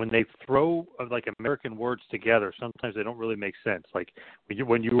 when they throw like American words together, sometimes they don't really make sense. Like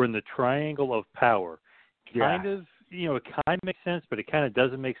when you were in the triangle of power, kind of. It kind of makes sense, but it kind of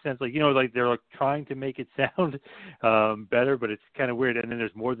doesn't make sense. Like, like they're like trying to make it sound better, but it's kind of weird. And then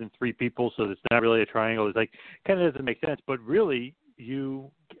there's more than three people, so it's not really a triangle. It's like kind of doesn't make sense. But really,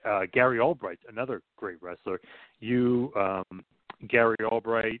 Gary Albright, another great wrestler, Gary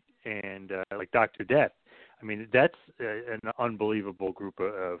Albright and like Dr. Death. I mean, that's an unbelievable group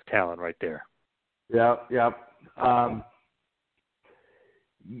of talent right there. Yep.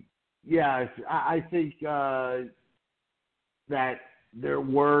 Yeah, I think that their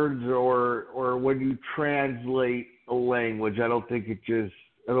words or when you translate a language, I don't think it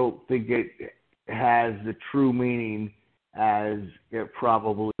has the true meaning as it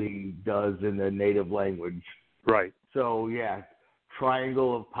probably does in the native language. Right. So yeah,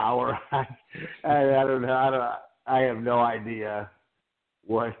 triangle of power. I don't know. I have no idea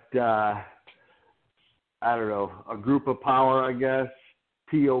what. I don't know. A group of power, I guess.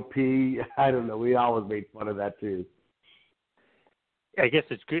 POP. I don't know. We always made fun of that too. I guess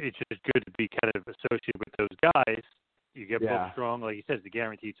it's good. It's just good to be kind of associated with those guys. You get both strong, like you said, it's the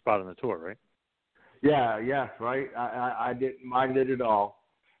guaranteed spot on the tour, right? Yeah, right. I didn't mind it at all.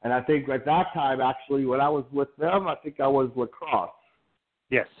 And I think at that time, actually, when I was with them, I think I was lacrosse.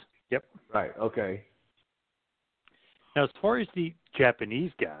 Yes. Yep. Right. Okay. Now, as far as the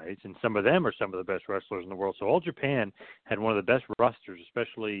Japanese guys, and some of them are some of the best wrestlers in the world. So All Japan had one of the best rosters,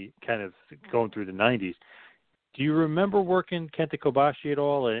 especially kind of going through the 90s. Do you remember working Kenta Kobashi at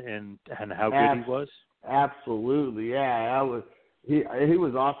all, and how good he was? Absolutely, yeah. He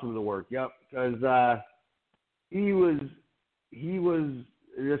was awesome to work. Yep, because he was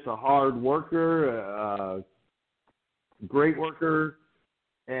just a hard worker, great worker,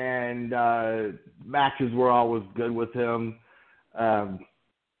 and matches were always good with him.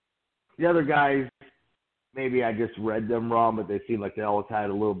 The other guys, maybe I just read them wrong, but they seemed like they always had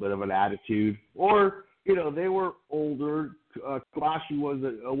a little bit of an attitude, or they were older. Kobashi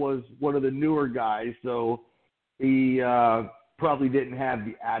was one of the newer guys, so he probably didn't have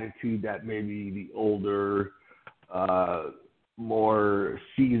the attitude that maybe the older, more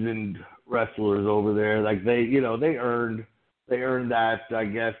seasoned wrestlers over there. Like they earned that, I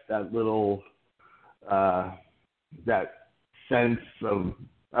guess, that little that sense of,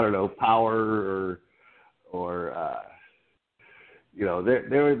 I don't know, power or they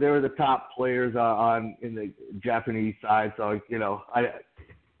were the top players in the Japanese side. So I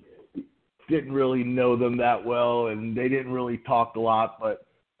didn't really know them that well, and they didn't really talk a lot. But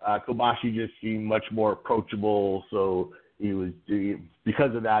Kobashi just seemed much more approachable. So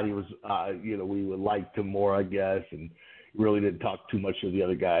because of that, he was we would like him more, I guess, and really didn't talk too much to the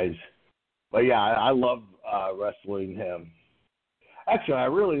other guys. But yeah, I loved wrestling him. Actually, I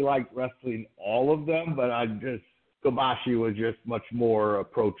really liked wrestling all of them, but Kobashi was just much more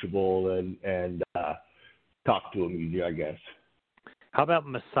approachable and talk to him easier, I guess. How about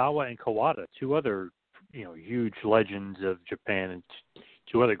Misawa and Kawada, two other huge legends of Japan and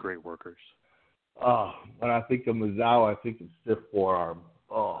two other great workers? Oh, when I think of Misawa, I think of stiff forearm.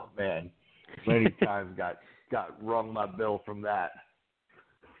 Oh man, many times got rung my bell from that.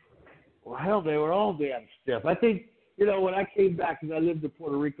 Well, hell, they were all damn stiff. I think when I came back, because I lived in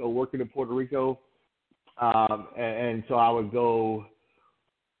Puerto Rico, working in Puerto Rico. And so I would go,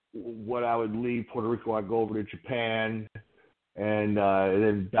 when I would leave Puerto Rico, I'd go over to Japan and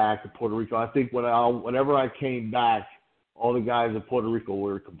then back to Puerto Rico. I think whenever I came back, all the guys in Puerto Rico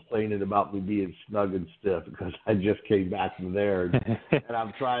were complaining about me being snug and stiff because I just came back from there. And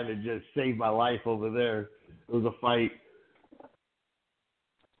I'm trying to just save my life over there. It was a fight.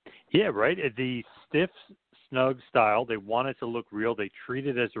 Yeah, right. The stiff, snug style, they wanted to look real. They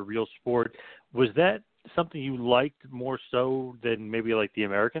treated it as a real sport. Was that something you liked more so than maybe like the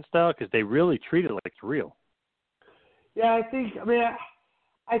American style? Because they really treat it like it's real. Yeah,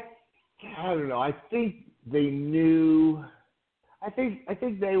 I don't know. I think they knew. I think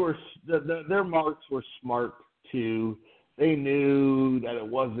they were their marks were smart too. They knew that it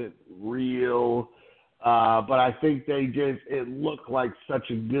wasn't real, but I think it looked like such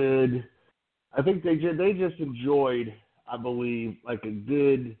a good. I think they just enjoyed, I believe, like a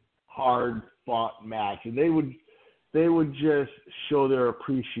good, hard fought match, and they would just show their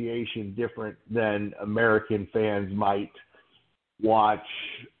appreciation different than American fans might watch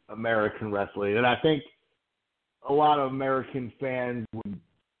American wrestling. And I think a lot of American fans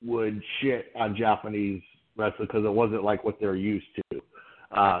would shit on Japanese wrestling because it wasn't like what they're used to.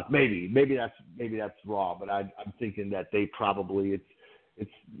 Maybe that's wrong, but I'm thinking that they probably it's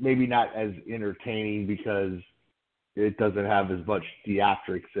maybe not as entertaining because it doesn't have as much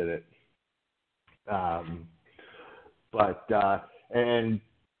theatrics in it. And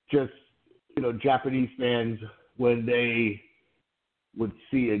just, Japanese fans, when they would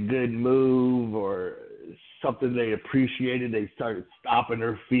see a good move or something they appreciated, they started stomping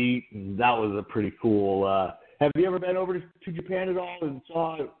their feet, and that was a pretty cool. Have you ever been over to Japan at all and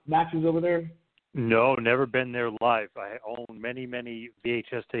saw matches over there? No, never been there live. I own many, many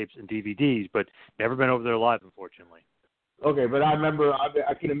VHS tapes and DVDs, but never been over there live, unfortunately. Okay, but I remember,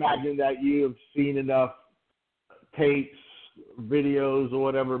 I can imagine that you have seen enough tapes, videos, or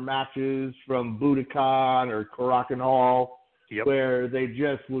whatever, matches from Budokan or Korakuen Hall, where they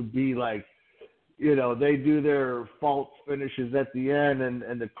just would be like, they do their false finishes at the end,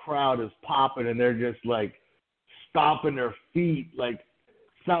 and the crowd is popping, and they're just like stomping their feet, like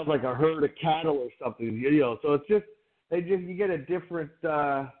sounds like a herd of cattle or something, So it's just you get a different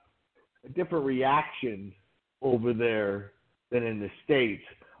reaction over there than in the States,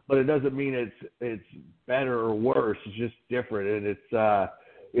 but it doesn't mean it's better or worse. It's just different, and it's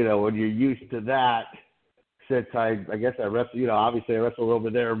when you're used to that. Since I guess I wrestled, obviously I wrestled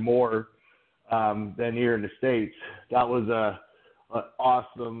over there more than here in the States. That was an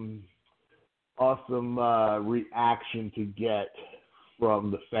awesome reaction to get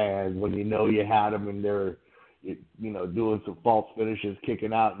from the fans when you had them and they're doing some false finishes,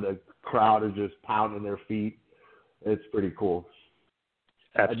 kicking out, and the crowd is just pounding their feet. It's pretty cool.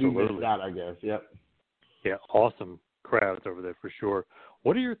 Absolutely. I do miss that, I guess. Yep. Yeah, awesome crowds over there for sure.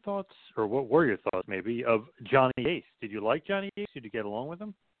 What are your thoughts, or what were your thoughts maybe, of Johnny Ace? Did you like Johnny Ace? Did you get along with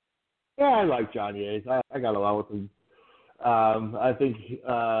him? Yeah, I like Johnny Ace. I got along with him. I think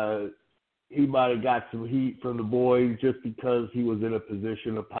he might have got some heat from the boys just because he was in a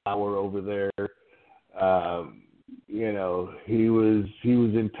position of power over there. He was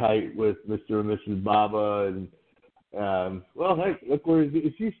in tight with Mr. and Mrs. Baba, and Well, hey, look, where is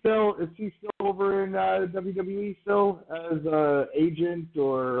he still over in WWE still as agent,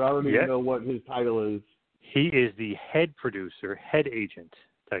 or I don't even know what his title is. He is the head producer, head agent.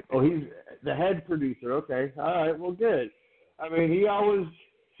 Oh, he's the head producer. Okay, all right, well, good. I mean, he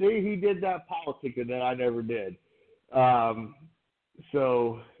did that politicking that I never did.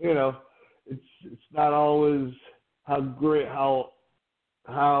 So it's not always how great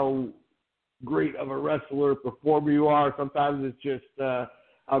of a wrestler performer you are. Sometimes it's just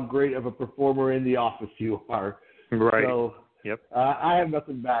how great of a performer in the office you are. Right. So, yep. I have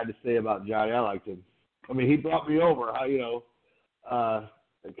nothing bad to say about Johnny. I liked him. I mean, he brought me over. I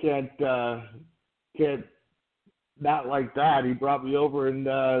can't not like that. He brought me over, and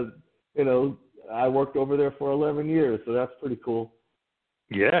I worked over there for 11 years, so that's pretty cool.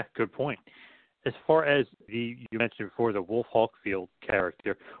 Yeah, good point. As far as you mentioned before, the Wolf Hawkfield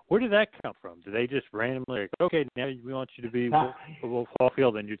character, where did that come from? Did they just randomly, okay, now we want you to be Wolf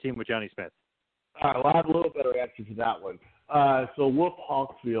Hawkfield and your team with Johnny Smith? All right, well, I have a little better answer to that one. So Wolf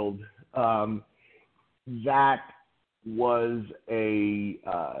Hawkfield, that was a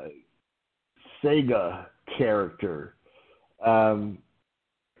Sega character, and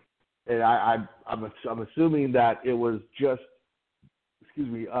I'm assuming that it was just,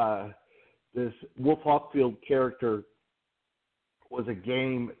 this Wolf Hawkfield character was a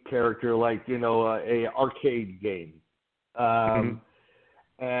game character, like a arcade game,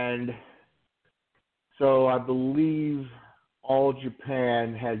 and so I believe All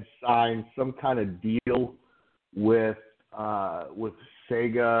Japan had signed some kind of deal with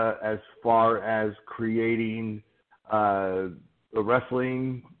Sega as far as creating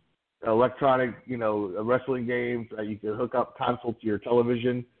electronic wrestling games that you could hook up console to your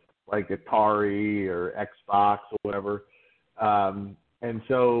television, like Atari or Xbox or whatever. And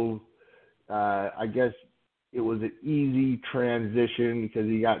so I guess it was an easy transition because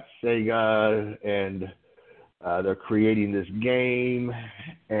you got Sega and they're creating this game,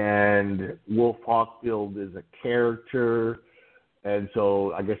 and Wolf Hawkfield is a character, and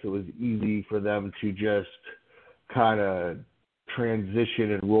so I guess it was easy for them to just kind of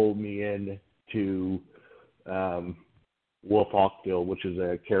transition and roll me in to Wolf Hawkfield, which is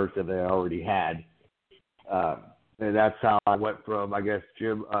a character they already had. And that's how I went from, I guess,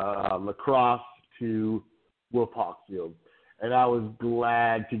 Jim Lacrosse to Wolf Hawkfield. And I was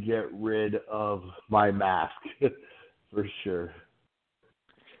glad to get rid of my mask, for sure.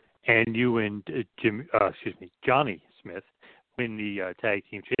 And you and Johnny Smith win the tag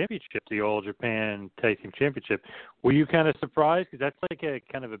team championship, the All Japan Tag Team Championship. Were you kind of surprised? Because that's like a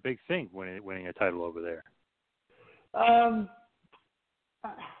kind of a big thing, winning a title over there. I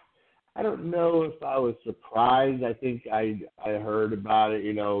don't know if I was surprised. I think I heard about it,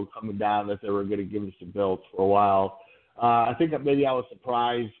 coming down, that they were going to give us the belts for a while. I think that maybe I was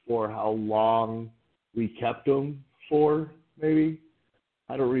surprised for how long we kept them for, maybe.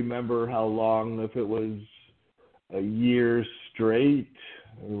 I don't remember how long, if it was a year straight,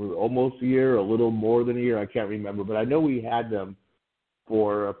 almost a year, a little more than a year, I can't remember. But I know we had them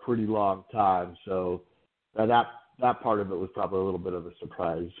for a pretty long time, so that part of it was probably a little bit of a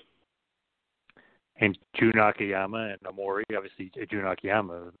surprise. And Jun Akiyama and Omori, obviously Jun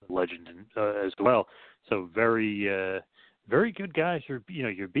Akiyama, legend as well. So very good guys.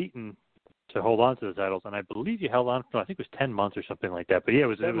 You're beaten to hold on to the titles, and I believe you held on for, I think it was 10 months or something like that. But yeah, it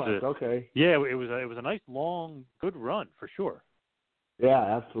was okay. Yeah, it was a nice long good run for sure.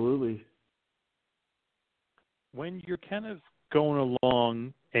 Yeah, absolutely. When you're kind of going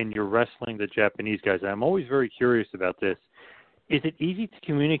along and you're wrestling the Japanese guys, and I'm always very curious about this. Is it easy to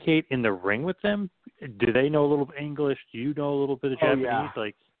communicate in the ring with them? Do they know a little bit of English? Do you know a little bit of Japanese? Yeah.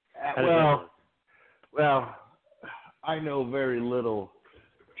 Like, how does that work? Well, I know very little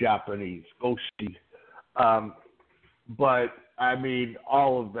Japanese, Goshi. But, I mean,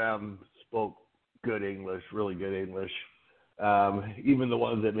 all of them spoke good English, really good English, even the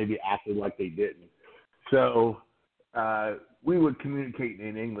ones that maybe acted like they didn't. So we would communicate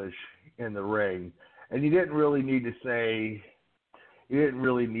in English in the ring, and you didn't really need to say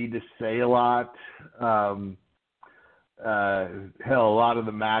a lot. Hell, a lot of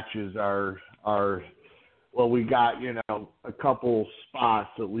the matches are well, we got, a couple spots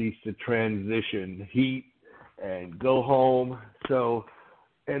at least to transition, heat and go home. So,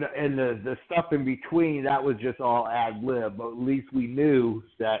 and the stuff in between, that was just all ad lib, but at least we knew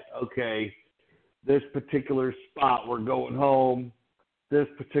that, okay, this particular spot we're going home, this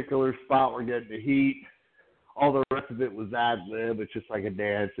particular spot we're getting the heat. All the rest of it was ad lib. It's just like a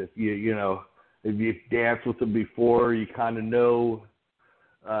dance. If if you danced with them before, you kind of know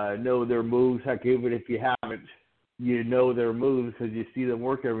their moves. Heck, even if you haven't you know their moves because you see them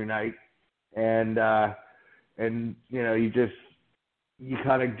work every night, and you know, you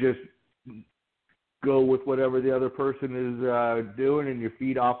kind of just go with whatever the other person is doing, and you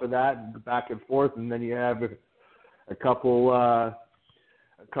feed off of that back and forth, and then you have a couple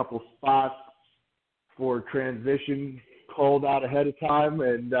spots for transition called out ahead of time,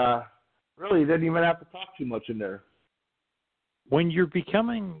 and really you didn't even have to talk too much in there. When you're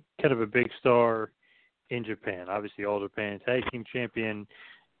becoming kind of a big star in Japan, obviously All Japan Tag Team Champion,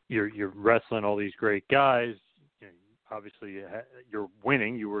 you're wrestling all these great guys. You know, obviously, you're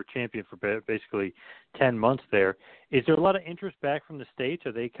winning. You were champion for basically 10 months there. Is there a lot of interest back from the States?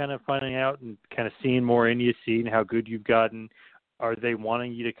 Are they kind of finding out and kind of seeing more in you, seeing how good you've gotten? Are they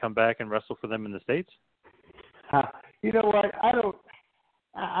wanting you to come back and wrestle for them in the States? You know what? I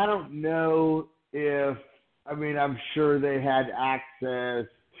don't know if. I mean, I'm sure they had access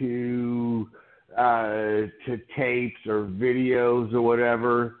to tapes or videos or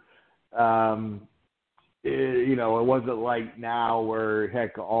whatever. You know, it wasn't like now where,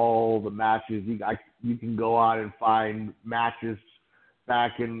 heck, all the matches, you can go out and find matches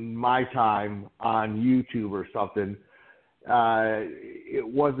back in my time on YouTube or something. It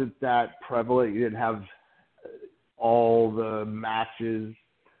wasn't that prevalent. You didn't have all the matches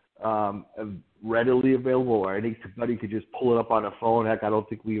readily available, or anybody could just pull it up on a phone. Heck, I don't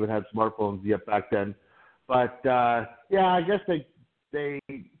think we even had smartphones yet back then. But yeah, I guess they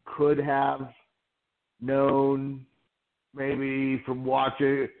could have known maybe from watching.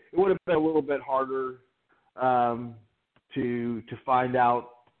 It would have been a little bit harder to find out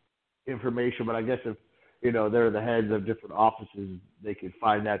information, but I guess if, you know, they're the heads of different offices, they could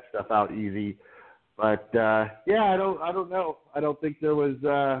find that stuff out easy. But yeah, I don't know. I don't think there was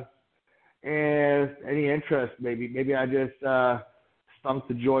any interest. Maybe I just stunk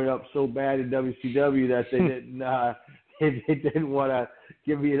the joint up so bad in WCW that they didn't want to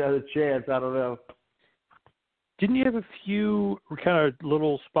give me another chance. I don't know. Didn't you have a few kind of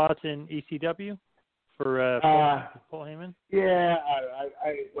little spots in ECW for Paul Heyman? Yeah,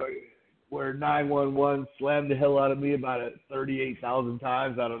 I where 911 slammed the hell out of me about 38,000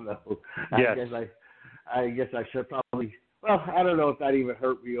 times. I don't know. Yes. I guess I should probably. Well, I don't know if that even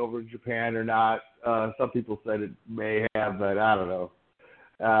hurt me over in Japan or not. Some people said it may have, but I don't know.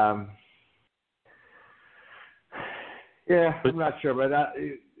 Yeah, I'm not sure, but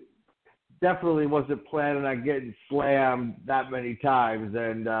it definitely wasn't planning on getting slammed that many times.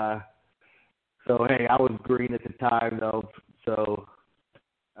 And so, hey, I was green at the time, though, so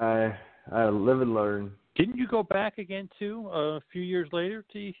I live and learn. Didn't you go back again, too, a few years later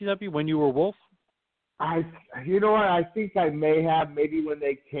to ECW when you were Wolf? You know what? I think I may have, maybe when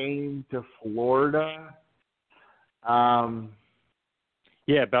they came to Florida.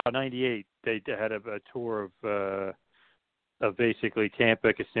 Yeah, about 98. They had a tour of basically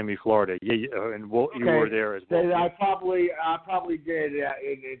Tampa, Kissimmee, Florida. Yeah, and you were there as well. I probably did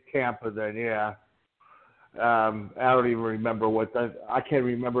in Tampa then. Yeah. I don't even remember I can't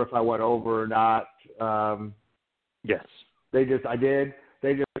remember if I went over or not. Yes. I did.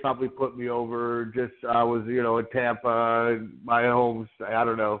 They just probably put me over. I was, you know, in Tampa, my home. I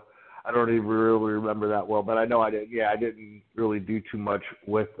don't know. I don't even really remember that well, but I know I did. Yeah, I didn't really do too much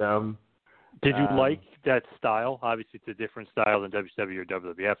with them. Did you like that style? Obviously, it's a different style than WCW or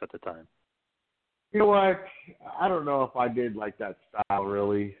WWF at the time. You know what? I don't know if I did like that style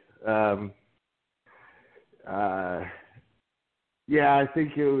really. Yeah, I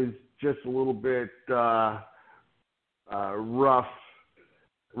think it was just a little bit rough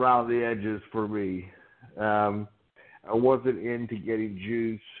around the edges for me. I wasn't into getting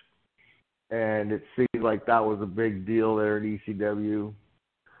juice, and it seemed like that was a big deal there in ECW.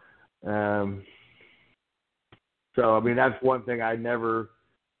 So, I mean, that's one thing I never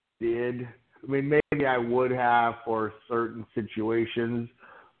did. I mean, maybe I would have for certain situations,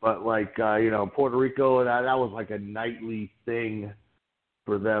 but like, you know, Puerto Rico, that was like a nightly thing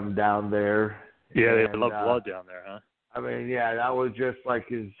for them down there. Yeah, they love blood down there, huh? I mean, yeah, that was just like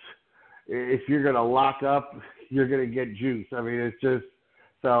if you're going to lock up, you're going to get juice. I mean, it's just,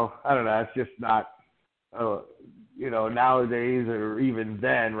 so, I don't know, it's just not, you know, nowadays or even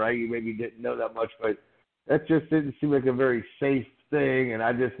then, right, you maybe didn't know that much, but that just didn't seem like a very safe thing, and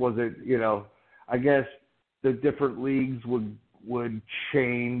I just wasn't, you know, I guess the different leagues would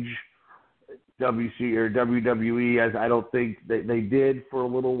change WC or WWE, as I don't think they did for a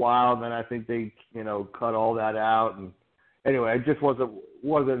little while, and then I think they, you know, cut all that out, and anyway, it just wasn't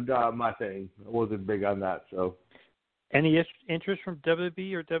my thing. I wasn't big on that, so. Any interest from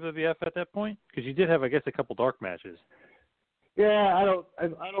WWE or WWF at that point? Because you did have, I guess, a couple dark matches. Yeah, I don't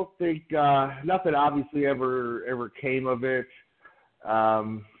think nothing obviously ever came of it.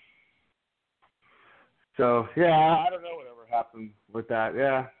 So yeah, I don't know whatever happened with that.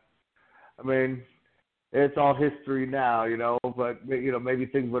 Yeah, I mean, it's all history now, But maybe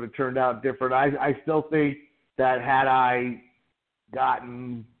things would have turned out different. I still think that had I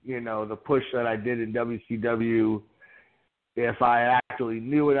gotten the push that I did in WCW, if I actually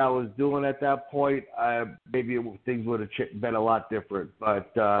knew what I was doing at that point, maybe things would have been a lot different.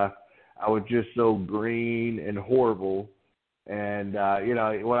 But I was just so green and horrible. And,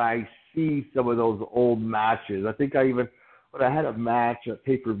 when I see some of those old matches, I think when I had a match, a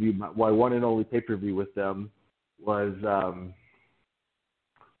pay-per-view, my one and only pay-per-view with them was,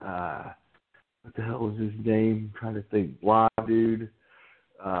 what the hell was his name? I'm trying to think. Blonde dude.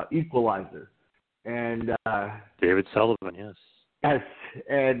 Equalizer. And David Sullivan, yes. Yes,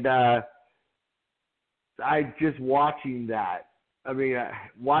 and I just watching that. I mean,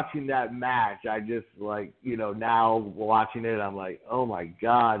 watching that match, I just now watching it, I'm like, oh my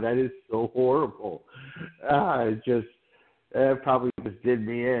God, that is so horrible. It probably just did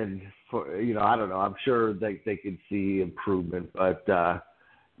me in. For I don't know. I'm sure they could see improvement, but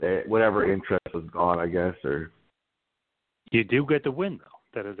whatever interest was gone, I guess. Or you do get the win though.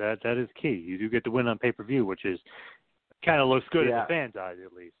 That is key. You do get the win on pay-per-view, which is kind of looks good in the fans' eyes,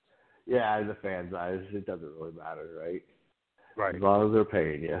 at least. Yeah, in the fans' eyes, it doesn't really matter, right? Right. As long as they're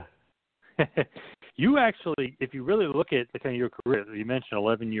paying you. You actually, if you really look at kind of your career, you mentioned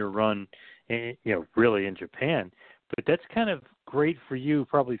 11-year run, really in Japan, but that's kind of great for you,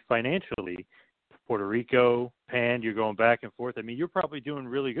 probably financially. Puerto Rico, Japan, you're going back and forth. I mean, you're probably doing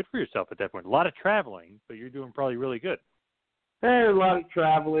really good for yourself at that point. A lot of traveling, but you're doing probably really good. A lot of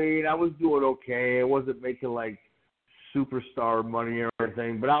traveling. I was doing okay. I wasn't making like superstar money or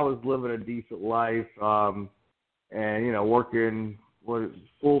anything, but I was living a decent life. And working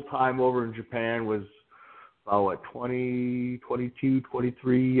full time over in Japan was about 20, 22,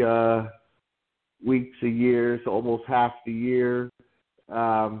 23 weeks a year, so almost half the year.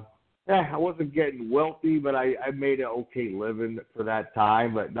 I wasn't getting wealthy, but I made an okay living for that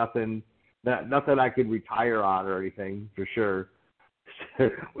time, but nothing I could retire on or anything, for sure,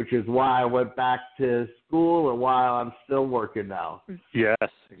 which is why I went back to school and why I'm still working now. Yes,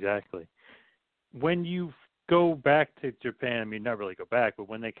 exactly. When you go back to Japan, I mean, not really go back, but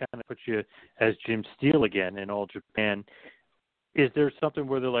when they kind of put you as Jim Steele again in All Japan, is there something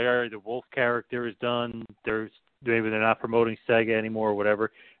where they're like, all right, the Wolf character is done, maybe they're not promoting Sega anymore or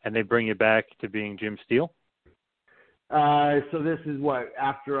whatever, and they bring you back to being Jim Steele? So this is what,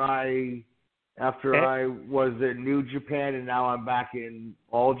 after I was in New Japan and now I'm back in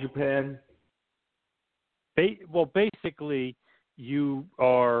All Japan? Well, basically, you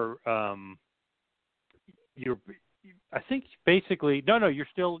are, I think basically, no, you're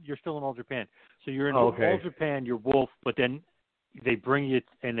still in All Japan. So you're in All Japan, you're Wolf, but then they bring you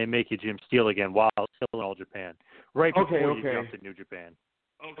and they make you Jim Steele again while still in All Japan. Right before you jump to New Japan.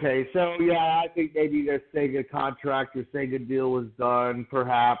 Okay, so yeah, I think maybe the Sega contract or Sega deal was done,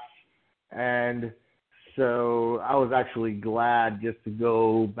 perhaps. And so I was actually glad just to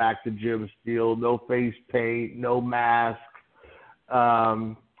go back to Jim Steele, no face paint, no mask.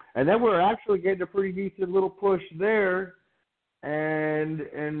 And then we're actually getting a pretty decent little push there, and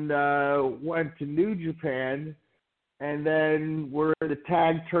went to New Japan, and then we're in the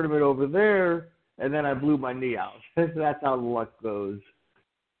tag tournament over there, and then I blew my knee out. That's how the luck goes.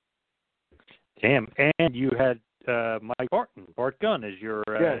 Damn, and you had Mike Bart Gunn, as your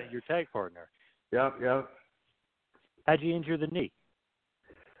tag partner. Yep. How'd you injure the knee?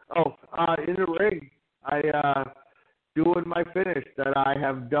 Oh, in the ring. I doing my finish that I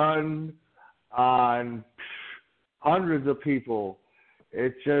have done on hundreds of people.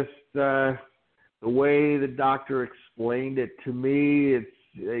 It's just the way the doctor explained it to me.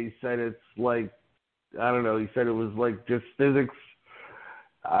 He said it's like, I don't know, he said it was like just physics.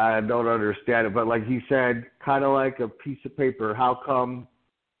 I don't understand it, but like he said, kind of like a piece of paper. How can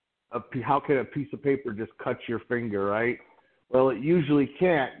a piece of paper just cut your finger, right? Well, it usually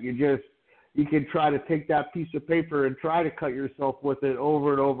can't. You can try to take that piece of paper and try to cut yourself with it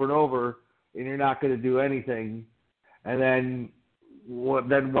over and over and over, and you're not going to do anything. And then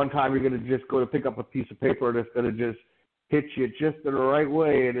one time you're going to just go to pick up a piece of paper and it's going to just hit you just in the right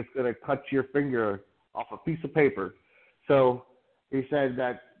way, and it's going to cut your finger off a piece of paper. So he said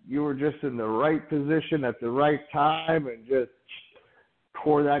that you were just in the right position at the right time and just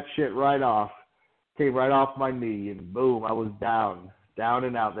tore that shit right off. Came right off my knee, and boom, I was down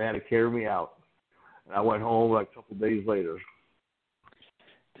and out. They had to carry me out. And I went home like a couple days later.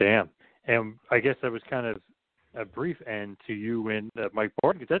 Damn. And I guess that was kind of a brief end to you and Mike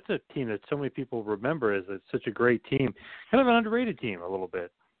Barton, because that's a team that so many people remember as such a great team, kind of an underrated team a little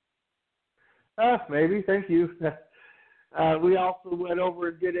bit. Maybe. Thank you. We also went over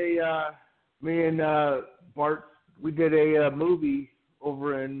and did me and Bart, we did a movie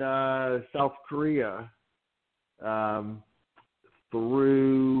over in South Korea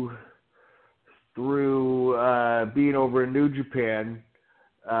through being over in New Japan.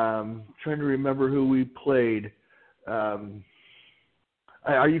 Trying to remember who we played. Are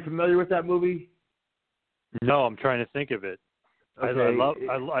you familiar with that movie? No, I'm trying to think of it. Okay.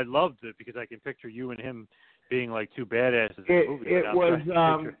 I loved it because I can picture you and him being like two badasses in the movie.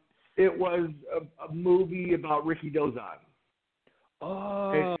 It was a movie about Ricky Dozan.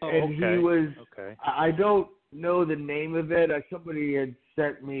 Oh, and okay. He was. Okay. I don't know the name of it. Somebody had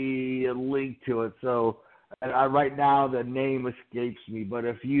sent me a link to it, so right now the name escapes me. But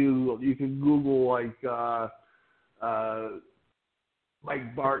if you can Google like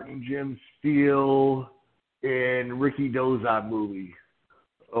Mike Barton, Jim Steele, and Ricky Dozan movie,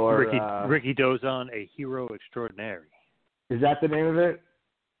 or Ricky Dozan, a hero extraordinary. Is that the name of it?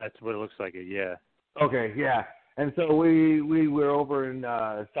 That's what it looks like. Yeah. Okay, yeah. And so we were over in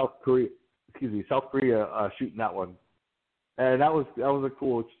South Korea shooting that one, and that was a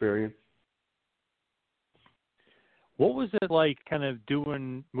cool experience. What was it like, kind of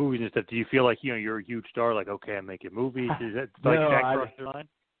doing movies and stuff? Do you feel like you're a huge star? Like, okay, I'm making movies. Is that like that crossed your mind?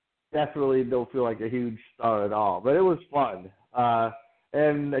 Definitely don't feel like a huge star at all, but it was fun.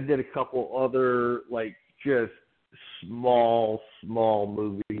 And I did a couple other like just small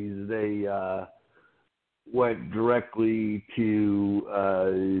movies. They went directly to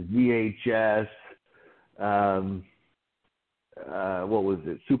VHS. What was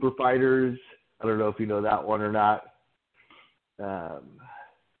it? Super Fighters. I don't know if you know that one or not.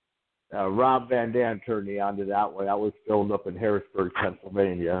 Rob Van Dam turned me on to that one. That was filmed up in Harrisburg,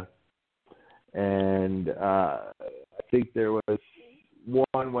 Pennsylvania. And I think there was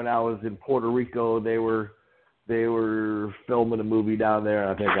one when I was in Puerto Rico. They were filming a movie down there.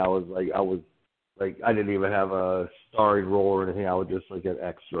 I think I was I didn't even have a starring role or anything. I was just like an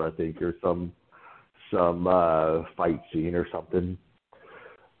extra, I think, or some fight scene or something.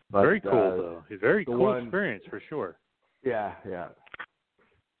 But, very cool, though. A very cool experience for sure. Yeah.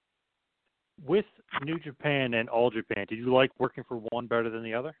 With New Japan and All Japan, did you like working for one better than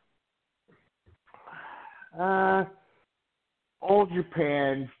the other? All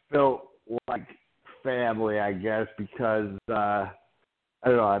Japan felt like family, I guess, because I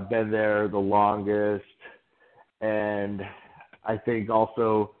don't know, I've been there the longest, and I think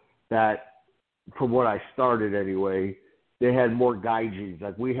also that from what I started anyway, they had more gaijins.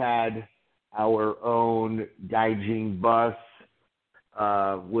 Like we had our own gaijin bus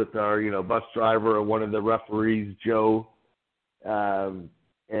with our bus driver and one of the referees, Joe,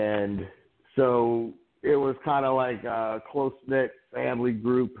 and so it was kind of like a close-knit family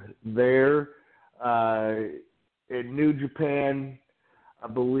group there. In New Japan, I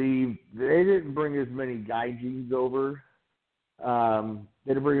believe they didn't bring as many gaijins over.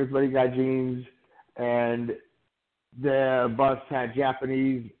 They didn't bring as many gaijins, and the bus had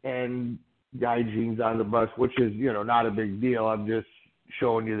Japanese and gaijins on the bus, which is, not a big deal. I'm just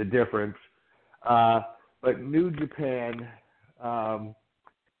showing you the difference. But New Japan,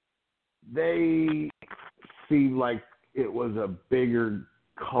 they seemed like it was a bigger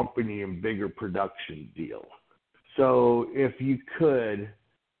company and bigger production deal. So if you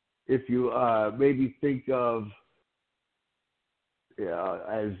maybe think of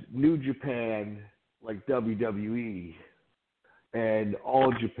as New Japan, like WWE, and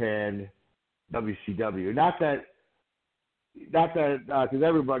All Japan, WCW. Not that because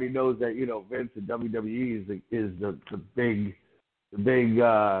everybody knows that Vince and WWE is the big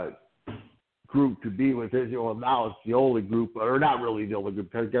group to be with. Well, now it's the only group, or not really the only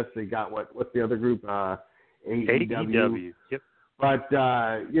group. I guess they got what's the other group? AEW. Yep. But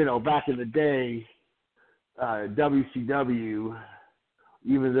back in the day, WCW,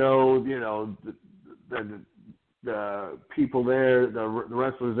 even though the people there, the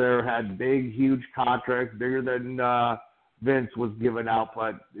wrestlers there had big, huge contracts, bigger than Vince was giving out,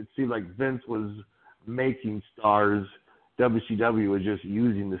 but it seemed like Vince was making stars. WCW was just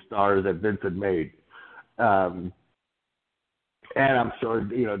using the stars that Vince had made. And I'm sure,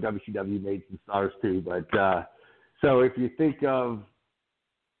 WCW made some stars too. But so if you think of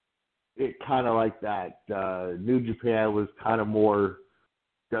it kind of like that, New Japan was kind of more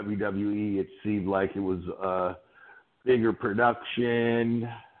WWE. It seemed like it was bigger production,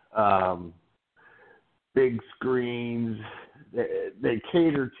 big screens. They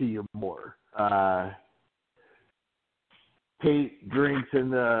cater to you more. paint drinks in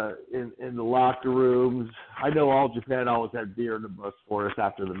the locker rooms. I know All Japan always had beer in the bus for us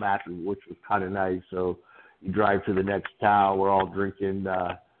after the match, which was kind of nice. So you drive to the next town, we're all drinking,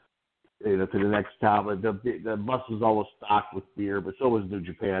 to the next town. But the bus was always stocked with beer, but so was New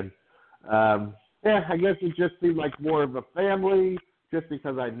Japan. I guess it just seemed like more of a family, just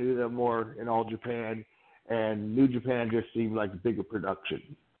because I knew them more in All Japan, and New Japan just seemed like a bigger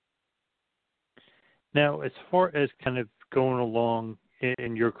production. Now, as far as kind of going along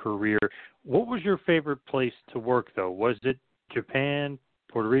in your career, what was your favorite place to work, though? Was it Japan,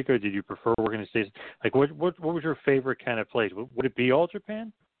 Puerto Rico? Did you prefer working in the States? Like, what was your favorite kind of place? Would it be All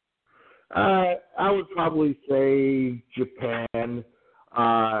Japan? I would probably say Japan,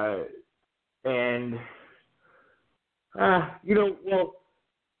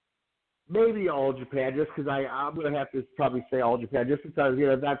 maybe All Japan, just because I'm going to have to probably say All Japan, just because,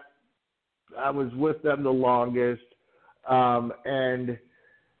 I was with them the longest. In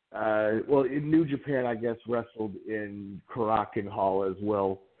New Japan, I guess, wrestled in Korakuen Hall as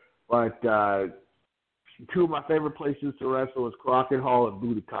well. But two of my favorite places to wrestle was Korakuen Hall and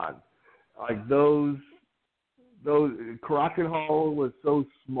Budokan. Like those Korakuen Hall was so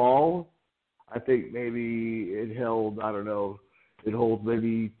small. I think maybe it held, I don't know, it holds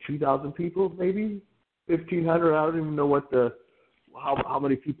maybe 2,000 people, maybe 1,500. I don't even know how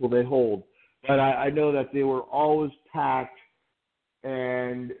many people they hold. But I know that they were always packed,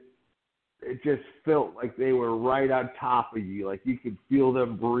 and it just felt like they were right on top of you. Like you could feel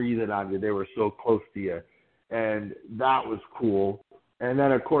them breathing on you. They were so close to you. And that was cool. And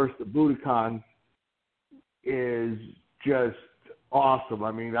then, of course, the Budokan is just awesome.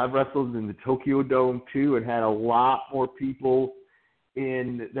 I mean, I've wrestled in the Tokyo Dome, too, and had a lot more people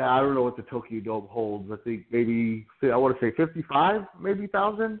in – I don't know what the Tokyo Dome holds. I think maybe – I want to say 55, maybe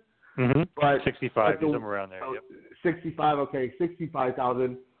 1,000. Mm-hmm. But 65, somewhere around there. Yep. 65, okay,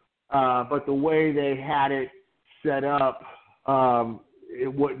 65,000. But the way they had it set up,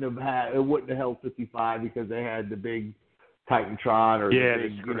 it wouldn't have held 55 because they had the big Titantron or the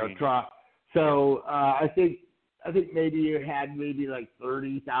big, Tron. So I think maybe it had maybe like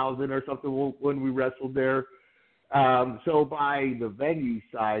 30,000 or something when we wrestled there. So by the venue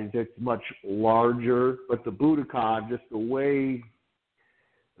size, it's much larger. But the Budokan, just the way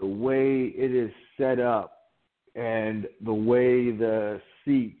it is set up and the way the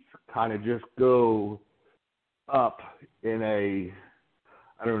seats kind of just go up in a,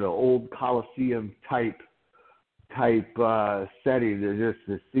 I don't know, old Coliseum type setting.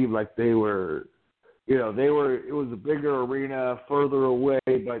 It seemed like it was a bigger arena further away,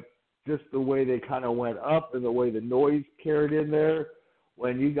 but just the way they kind of went up and the way the noise carried in there,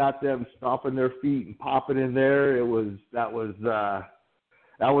 when you got them stomping their feet and popping in there, that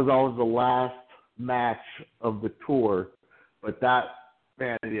was always the last match of the tour. But that,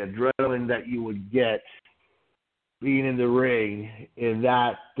 man, the adrenaline that you would get being in the ring in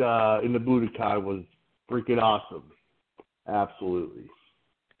the Budokan was freaking awesome. Absolutely.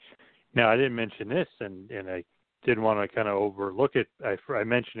 Now, I didn't mention this, and I didn't want to kind of overlook it. I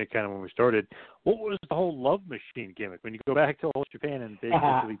mentioned it kind of when we started. What was the whole Love Machine gimmick? When you go back to All Japan in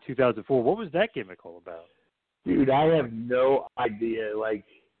basically 2004, what was that gimmick all about? Dude, I have no idea. Like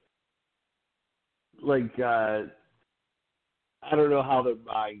I don't know how their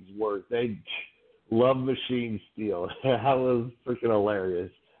minds work. They Love Machine Steel. That was freaking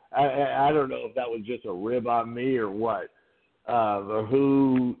hilarious. I don't know if that was just a rib on me or what, or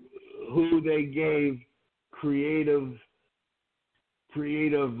who they gave creative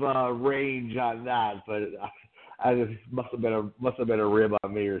range on that, but it must have been a rib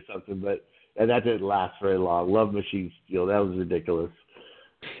on me or something. But and that didn't last very long. Love Machine Steel. That was ridiculous,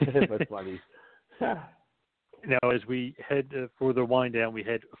 but funny. Now, as we head for the wind down, we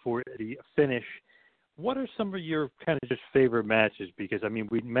head for the finish. What are some of your kind of just favorite matches? Because, I mean,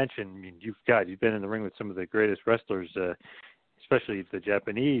 we mentioned, you've been in the ring with some of the greatest wrestlers, especially the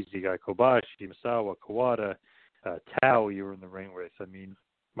Japanese. You got Kobashi, Misawa, Kawada, Tao you were in the ring with. I mean,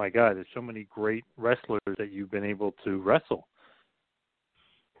 my God, there's so many great wrestlers that you've been able to wrestle.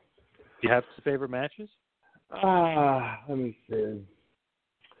 Do you have favorite matches? Let me see.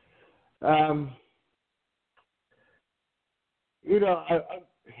 I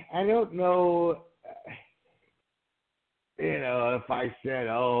don't know, if I said,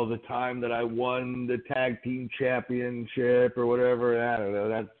 the time that I won the tag team championship or whatever, I don't know.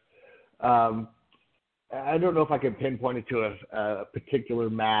 That's, I don't know if I can pinpoint it to a particular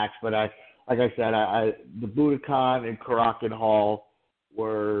match, but like I said, the Budokan and Korakuen Hall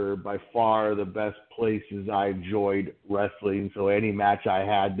were by far the best places I enjoyed wrestling. So any match I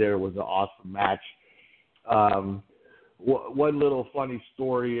had there was an awesome match. one little funny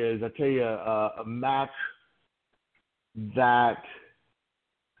story is, I tell you, a match that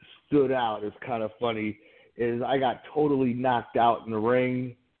stood out is kind of funny. Is I got totally knocked out in the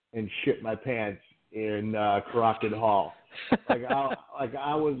ring and shit my pants in Crockett Hall.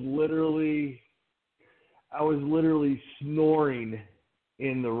 I was literally snoring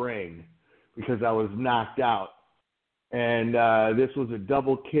in the ring because I was knocked out. And this was a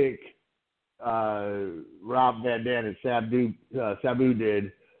double kick Rob Van Dam and Sabu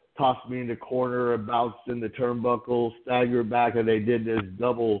did. Tossed me in the corner, bounced in the turnbuckle, staggered back, and they did this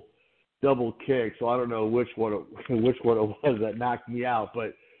double kick. So I don't know which one it was that knocked me out.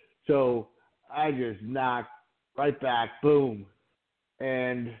 But so I just knocked right back, boom.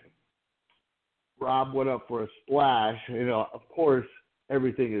 And Rob went up for a splash. You know, of course,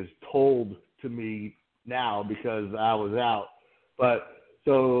 everything is told to me now because I was out. But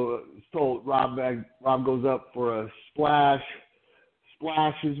so Rob goes up for a splash,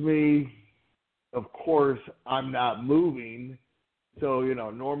 splashes me. Of course, I'm not moving. So, you know,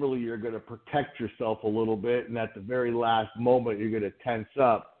 normally you're going to protect yourself a little bit, and at the very last moment, you're going to tense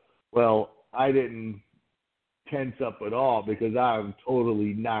up. Well, I didn't tense up at all because I'm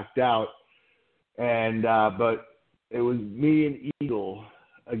totally knocked out. And but it was me and Eagle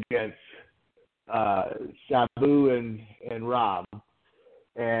against Sabu and Rob.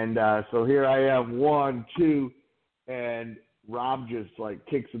 And so here I am, 1, 2, and Rob just like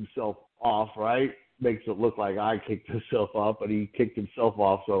kicks himself off, right? Makes it look like I kicked himself off, but he kicked himself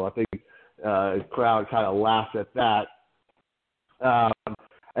off. So I think the crowd kind of laughed at that. And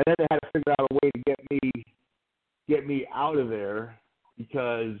then they had to figure out a way to get me out of there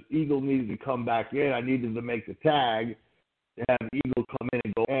because Eagle needed to come back in. I needed to make the tag to have Eagle come in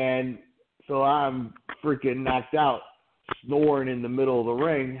and go. And so I'm freaking knocked out, snoring in the middle of the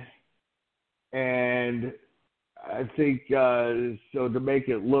ring. And I think so to make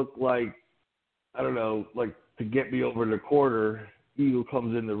it look like, I don't know, like to get me over the corner, Eagle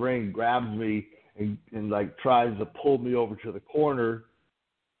comes in the ring, grabs me, and like tries to pull me over to the corner.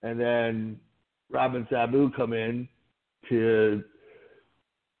 And then Rob and Sabu come in to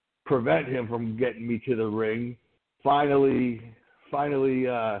prevent him from getting me to the ring. Finally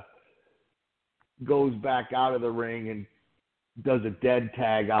goes back out of the ring and does a dead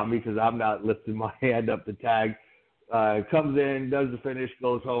tag on me because I'm not lifting my hand up to tag. Comes in, does the finish,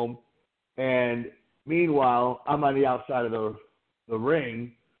 goes home. And meanwhile, I'm on the outside of the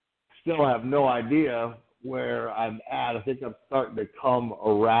ring, still have no idea where I'm at. I think I'm starting to come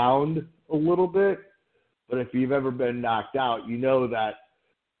around a little bit. But if you've ever been knocked out, you know that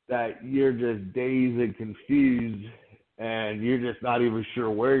you're just dazed and confused and you're just not even sure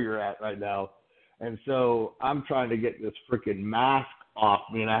where you're at right now. And so I'm trying to get this freaking mask off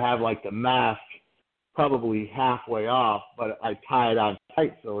me, and I have like the mask probably halfway off, but I tie it on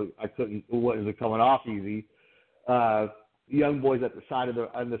tight so it wasn't coming off easy. Young boys on the side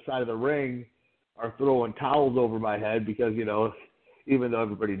of the ring are throwing towels over my head because, you know, even though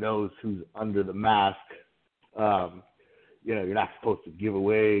everybody knows who's under the mask, you know, you're not supposed to give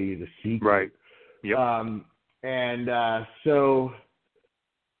away the secret. Right. Yep. So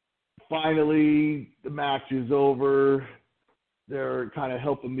finally the match is over. They're kind of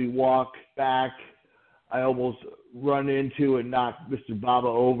helping me walk back. I almost run into and knock Mr. Baba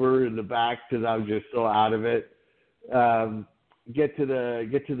over in the back because I was just so out of it. Get to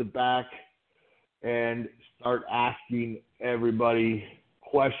the back and start asking everybody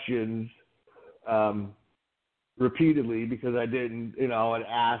questions repeatedly because I didn't, you know, I'd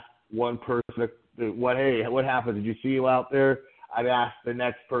ask one person, what happened? Did you see you out there? I'd ask the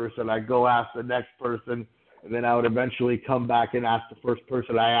next person. I'd go ask the next person, and then I would eventually come back and ask the first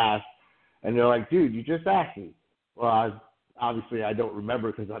person I asked. And they're like, dude, you just asked me. Well, obviously I don't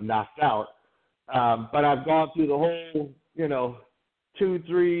remember because I'm knocked out. But I've gone through the whole, you know,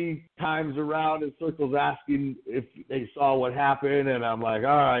 2-3 times around in circles asking if they saw what happened. And I'm like,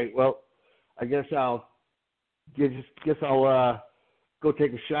 all right, well, I guess I'll go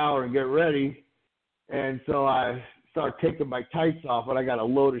take a shower and get ready. And so I start taking my tights off, and I got a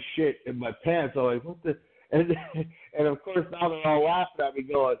load of shit in my pants. I'm like, what the? And of course now they're all laughing at me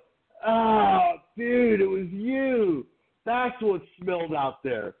going, oh, dude, it was you. That's what smelled out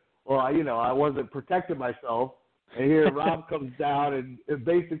there. Well, I wasn't protecting myself. And here Rob comes down and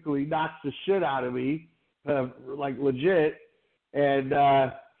basically knocks the shit out of me, like legit. And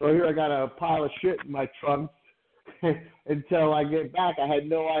so here I got a pile of shit in my trunk. Until I get back, I had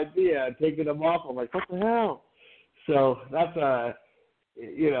no idea. Taking them off, I'm like, what the hell? So that's as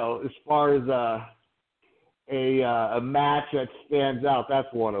far as a match that stands out,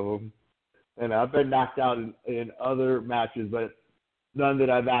 that's one of them. and I've been knocked out in other matches, but none that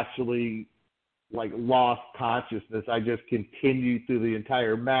I've actually like lost consciousness. I just continued through the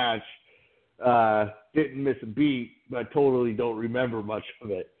entire match. Didn't miss a beat, but totally don't remember much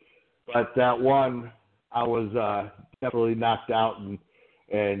of it. But that one, I was definitely knocked out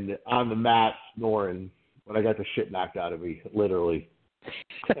and on the mat snoring when I got the shit knocked out of me, literally.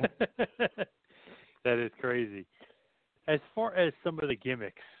 That is crazy. As far as some of the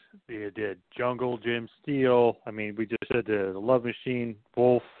gimmicks you did, Jungle, Jim Steele, I mean, we just said the Love Machine,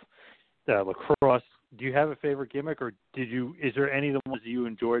 Wolf, Lacrosse. Do you have a favorite gimmick, or is there any of the ones that you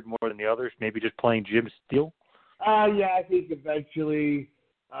enjoyed more than the others? Maybe just playing Jim Steele? Yeah, I think eventually,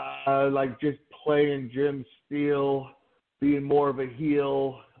 like just playing Jim Steele, being more of a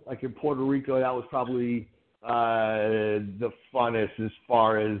heel, like in Puerto Rico, that was probably the funnest as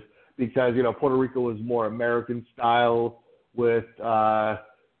far as, because, Puerto Rico was more American style with,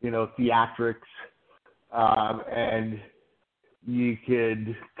 theatrics, and you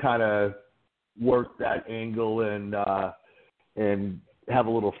could kind of work that angle and have a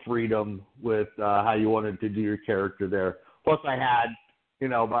little freedom with how you wanted to do your character there. Plus I had,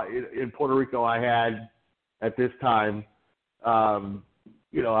 in Puerto Rico, I had at this time,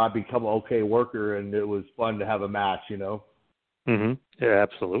 I'd become an okay worker, and it was fun to have a match, Mm-hmm. Yeah,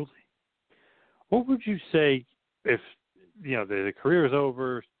 absolutely. What would you say if, the career is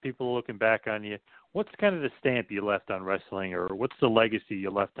over, people are looking back on you, what's kind of the stamp you left on wrestling, or what's the legacy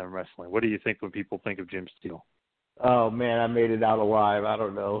you left on wrestling? What do you think when people think of Jim Steele? Oh, man, I made it out alive. I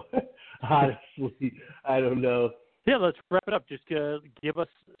don't know. Honestly, I don't know. Yeah, let's wrap it up. Just give us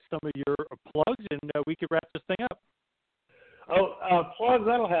some of your plugs, and we can wrap this thing up. Oh, plugs?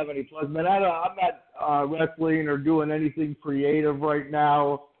 I don't have any plugs, man. I'm not wrestling or doing anything creative right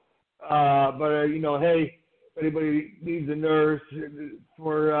now. But hey, if anybody needs a nurse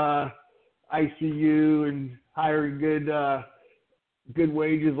for ICU and hiring good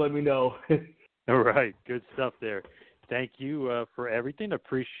wages, let me know. All right, good stuff there. Thank you for everything.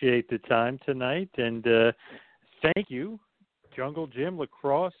 Appreciate the time tonight, and thank you, Jungle Jim,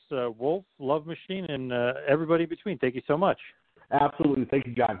 Lacrosse, Wolf, Love Machine, and everybody in between. Thank you so much. Absolutely. Thank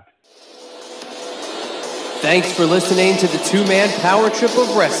you, John. Thanks for listening to the two-man power trip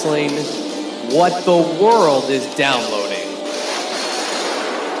of wrestling. What the world is downloading.